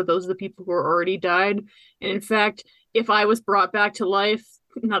for those of the people who are already died. And in fact, if I was brought back to life,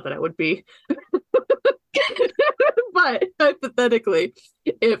 not that I would be, but hypothetically,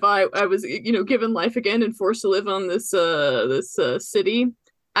 if I was given life again and forced to live on this city,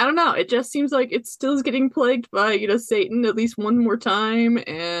 I don't know. It just seems like it still is getting plagued by Satan at least one more time,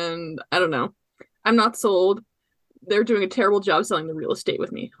 and I don't know. I'm not sold. They're doing a terrible job selling the real estate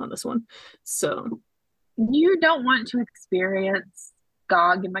with me on this one. So You don't want to experience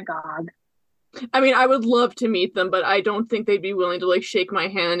Gog and Magog. I mean, I would love to meet them, but I don't think they'd be willing to like shake my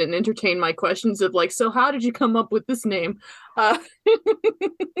hand and entertain my questions of like, so how did you come up with this name? And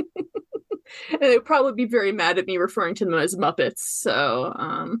they'd probably be very mad at me referring to them as Muppets. So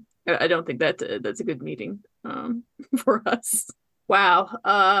I don't think that's a good meeting for us.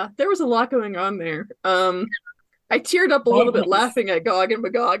 Wow. There was a lot going on there. I teared up a little bit laughing at Gog and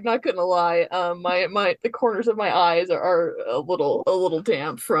Magog, not gonna lie. My the corners of my eyes are a little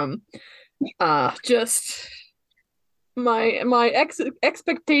damp from just my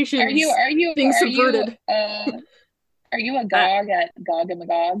expectations being subverted. Are you a Gog at Gog and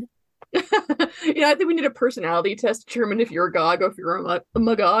Magog? I think we need a personality test to determine if you're a Gog or if you're a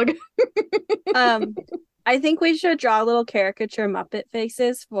Magog. I think we should draw little caricature Muppet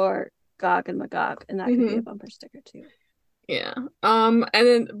faces for Gog and Magog, and that could be a bumper sticker too. Yeah. And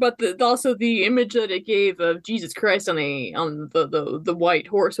then, but also the image that it gave of Jesus Christ on the white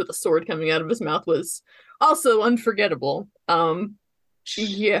horse with a sword coming out of his mouth was also unforgettable.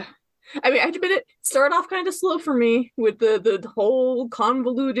 Yeah. I mean, I have to admit it started off kind of slow for me with the whole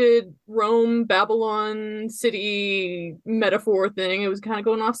convoluted Rome, Babylon city metaphor thing. It was kind of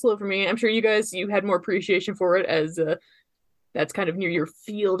going off slow for me. I'm sure you had more appreciation for it as that's kind of near your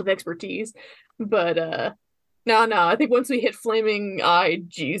field of expertise. But no, I think once we hit Flaming Eye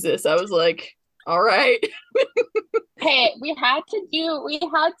Jesus, I was like, all right. Hey, you had to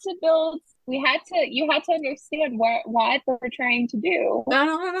understand what they were trying to do.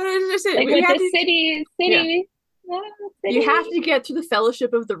 No, just it. Like with the city. Yeah. You have to get to the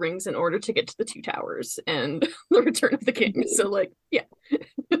Fellowship of the Rings in order to get to the Two Towers and the Return of the King. So, like, yeah,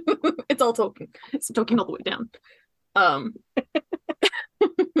 it's all Tolkien. It's Tolkien all the way down. I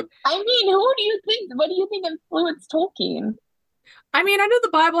mean, what do you think influenced Tolkien? I mean, I know the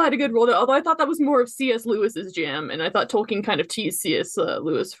Bible had a good role, although I thought that was more of C.S. Lewis's jam, and I thought Tolkien kind of teased C.S.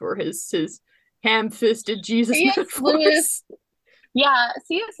 Lewis for his ham-fisted Jesus metaphors. Yeah,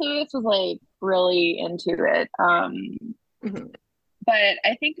 C.S. Lewis was like really into it. But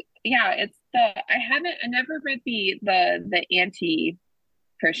I think it's I never read the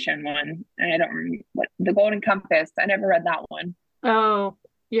anti-Christian one. I don't remember the Golden Compass. I never read that one. Oh.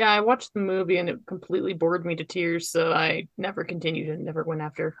 Yeah, I watched the movie and it completely bored me to tears, so I never continued and never went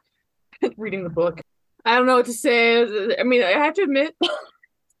after reading the book. I don't know what to say. I mean, I have to admit,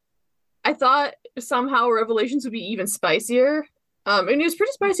 I thought somehow Revelations would be even spicier. And it was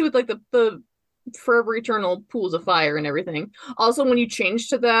pretty spicy with like the Forever Eternal pools of fire and everything. Also, when you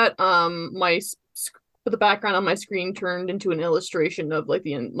changed to that, the background on my screen turned into an illustration of like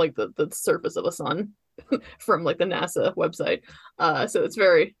the surface of a sun. From like the NASA website. So it's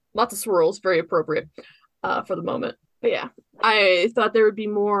lots of swirls, very appropriate for the moment. But yeah, I thought there would be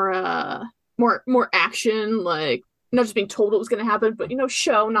more action, like not just being told what was going to happen, but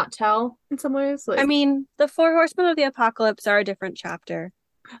show, not tell in some ways. Like, I mean, the Four Horsemen of the Apocalypse are a different chapter.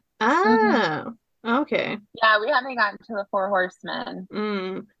 Okay. Yeah, we haven't gotten to the Four Horsemen.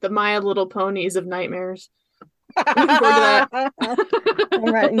 The My Little Ponies of Nightmares. Looking forward to that. I'm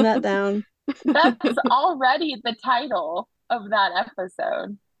writing that down. That's already the title of that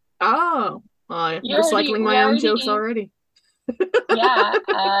episode. Oh, I'm recycling my own jokes already. Yeah,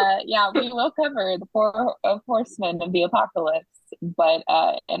 we will cover the Four Horsemen of the Apocalypse, but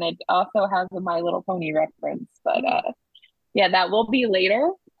and it also has a My Little Pony reference, but that will be later.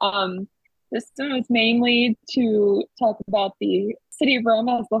 This one was mainly to talk about the city of Rome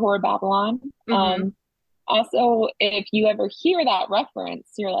as the Whore of Babylon. Also, if you ever hear that reference,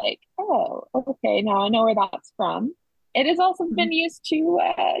 you're like, oh, okay, now I know where that's from. It has also been used to,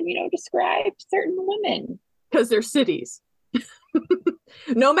 describe certain women. Because they're cities.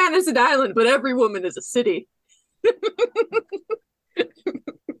 No man is an island, but every woman is a city.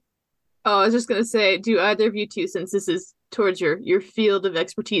 I was just going to say, do either of you two, since this is towards your field of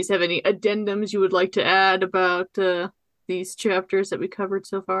expertise, have any addendums you would like to add about these chapters that we covered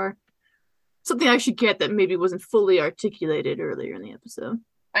so far? Something I should get that maybe wasn't fully articulated earlier in the episode.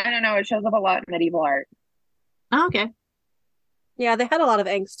 I don't know. It shows up a lot in medieval art. Oh, okay. Yeah, they had a lot of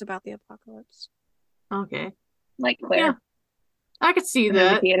angst about the apocalypse. Okay. Like Claire. Yeah, I could see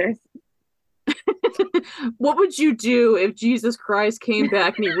that. Theaters. What would you do if Jesus Christ came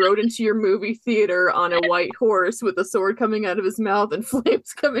back and he rode into your movie theater on a white horse with a sword coming out of his mouth and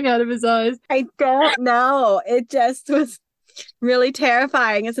flames coming out of his eyes? I don't know. It just was really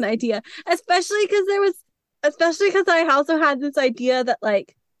terrifying as an idea, especially because I also had this idea that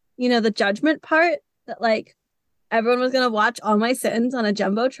the judgment part, that everyone was gonna watch all my sins on a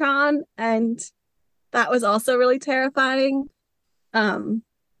jumbotron, and that was also really terrifying.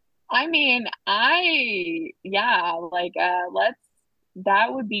 I mean, yeah, like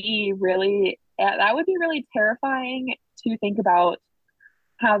that would be really terrifying to think about,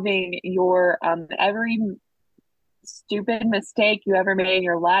 having your every stupid mistake you ever made in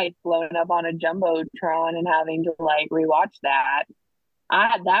your life blown up on a jumbotron and having to like rewatch that.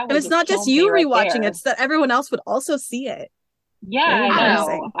 That And would it's just not kill just me you right rewatching, there. it's that everyone else would also see it. Yeah, Very I know.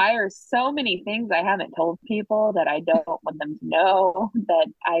 embarrassing. There's so many things I haven't told people that I don't want them to know,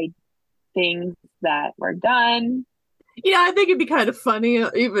 things that were done. Yeah, I think it'd be kind of funny,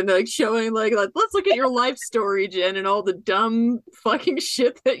 even like showing like let's look at your life story, Jen, and all the dumb fucking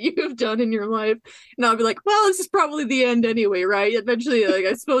shit that you've done in your life. And I'll be like, well, this is probably the end anyway, right? Eventually, like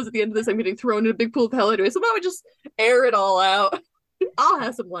I suppose at the end of this, I'm getting thrown in a big pool of hell anyway. So why don't we just air it all out? I'll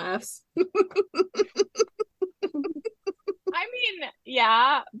have some laughs. I mean,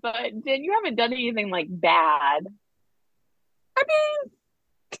 yeah, but then you haven't done anything like bad. I mean,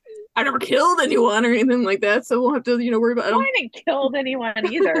 I never killed anyone or anything like that, so we'll have to, worry about. I haven't killed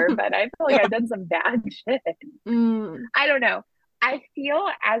anyone either, but I feel like I've done some bad shit. I don't know. I feel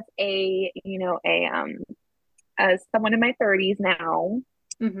as as someone in my 30s now,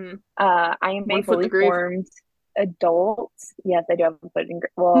 I am One a foot in fully the grave. formed adult. Yes, I do have a foot in.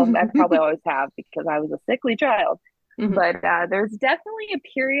 Well, I probably always have because I was a sickly child. But there's definitely a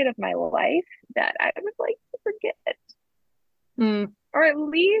period of my life that I would like to forget, or at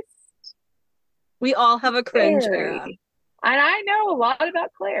least we all have a cringe Claire. era. And I know a lot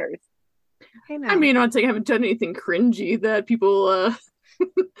about Claire's. I mean, I'm not saying I haven't done anything cringy that people,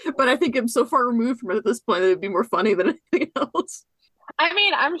 but I think I'm so far removed from it at this point that it'd be more funny than anything else. I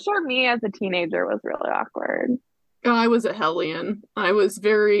mean, I'm sure me as a teenager was really awkward. I was a hellion. I was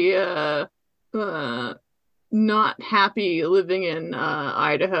very not happy living in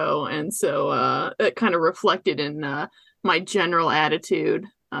Idaho, and so it kind of reflected in my general attitude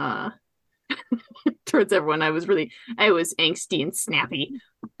towards everyone. I was angsty and snappy.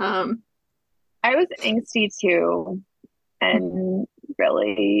 I was angsty too, and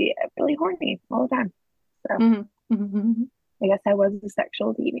really, really horny all the time. So I guess I was a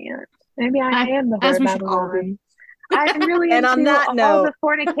sexual deviant. Maybe I am the whore of Babylon. I'm really and on that all note, the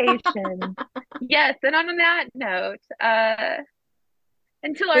fornication. Yes, and on that note,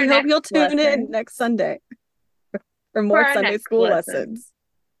 until our we hope you'll tune in next Sunday for more Sunday school lessons.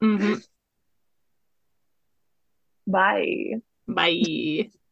 Bye. Bye.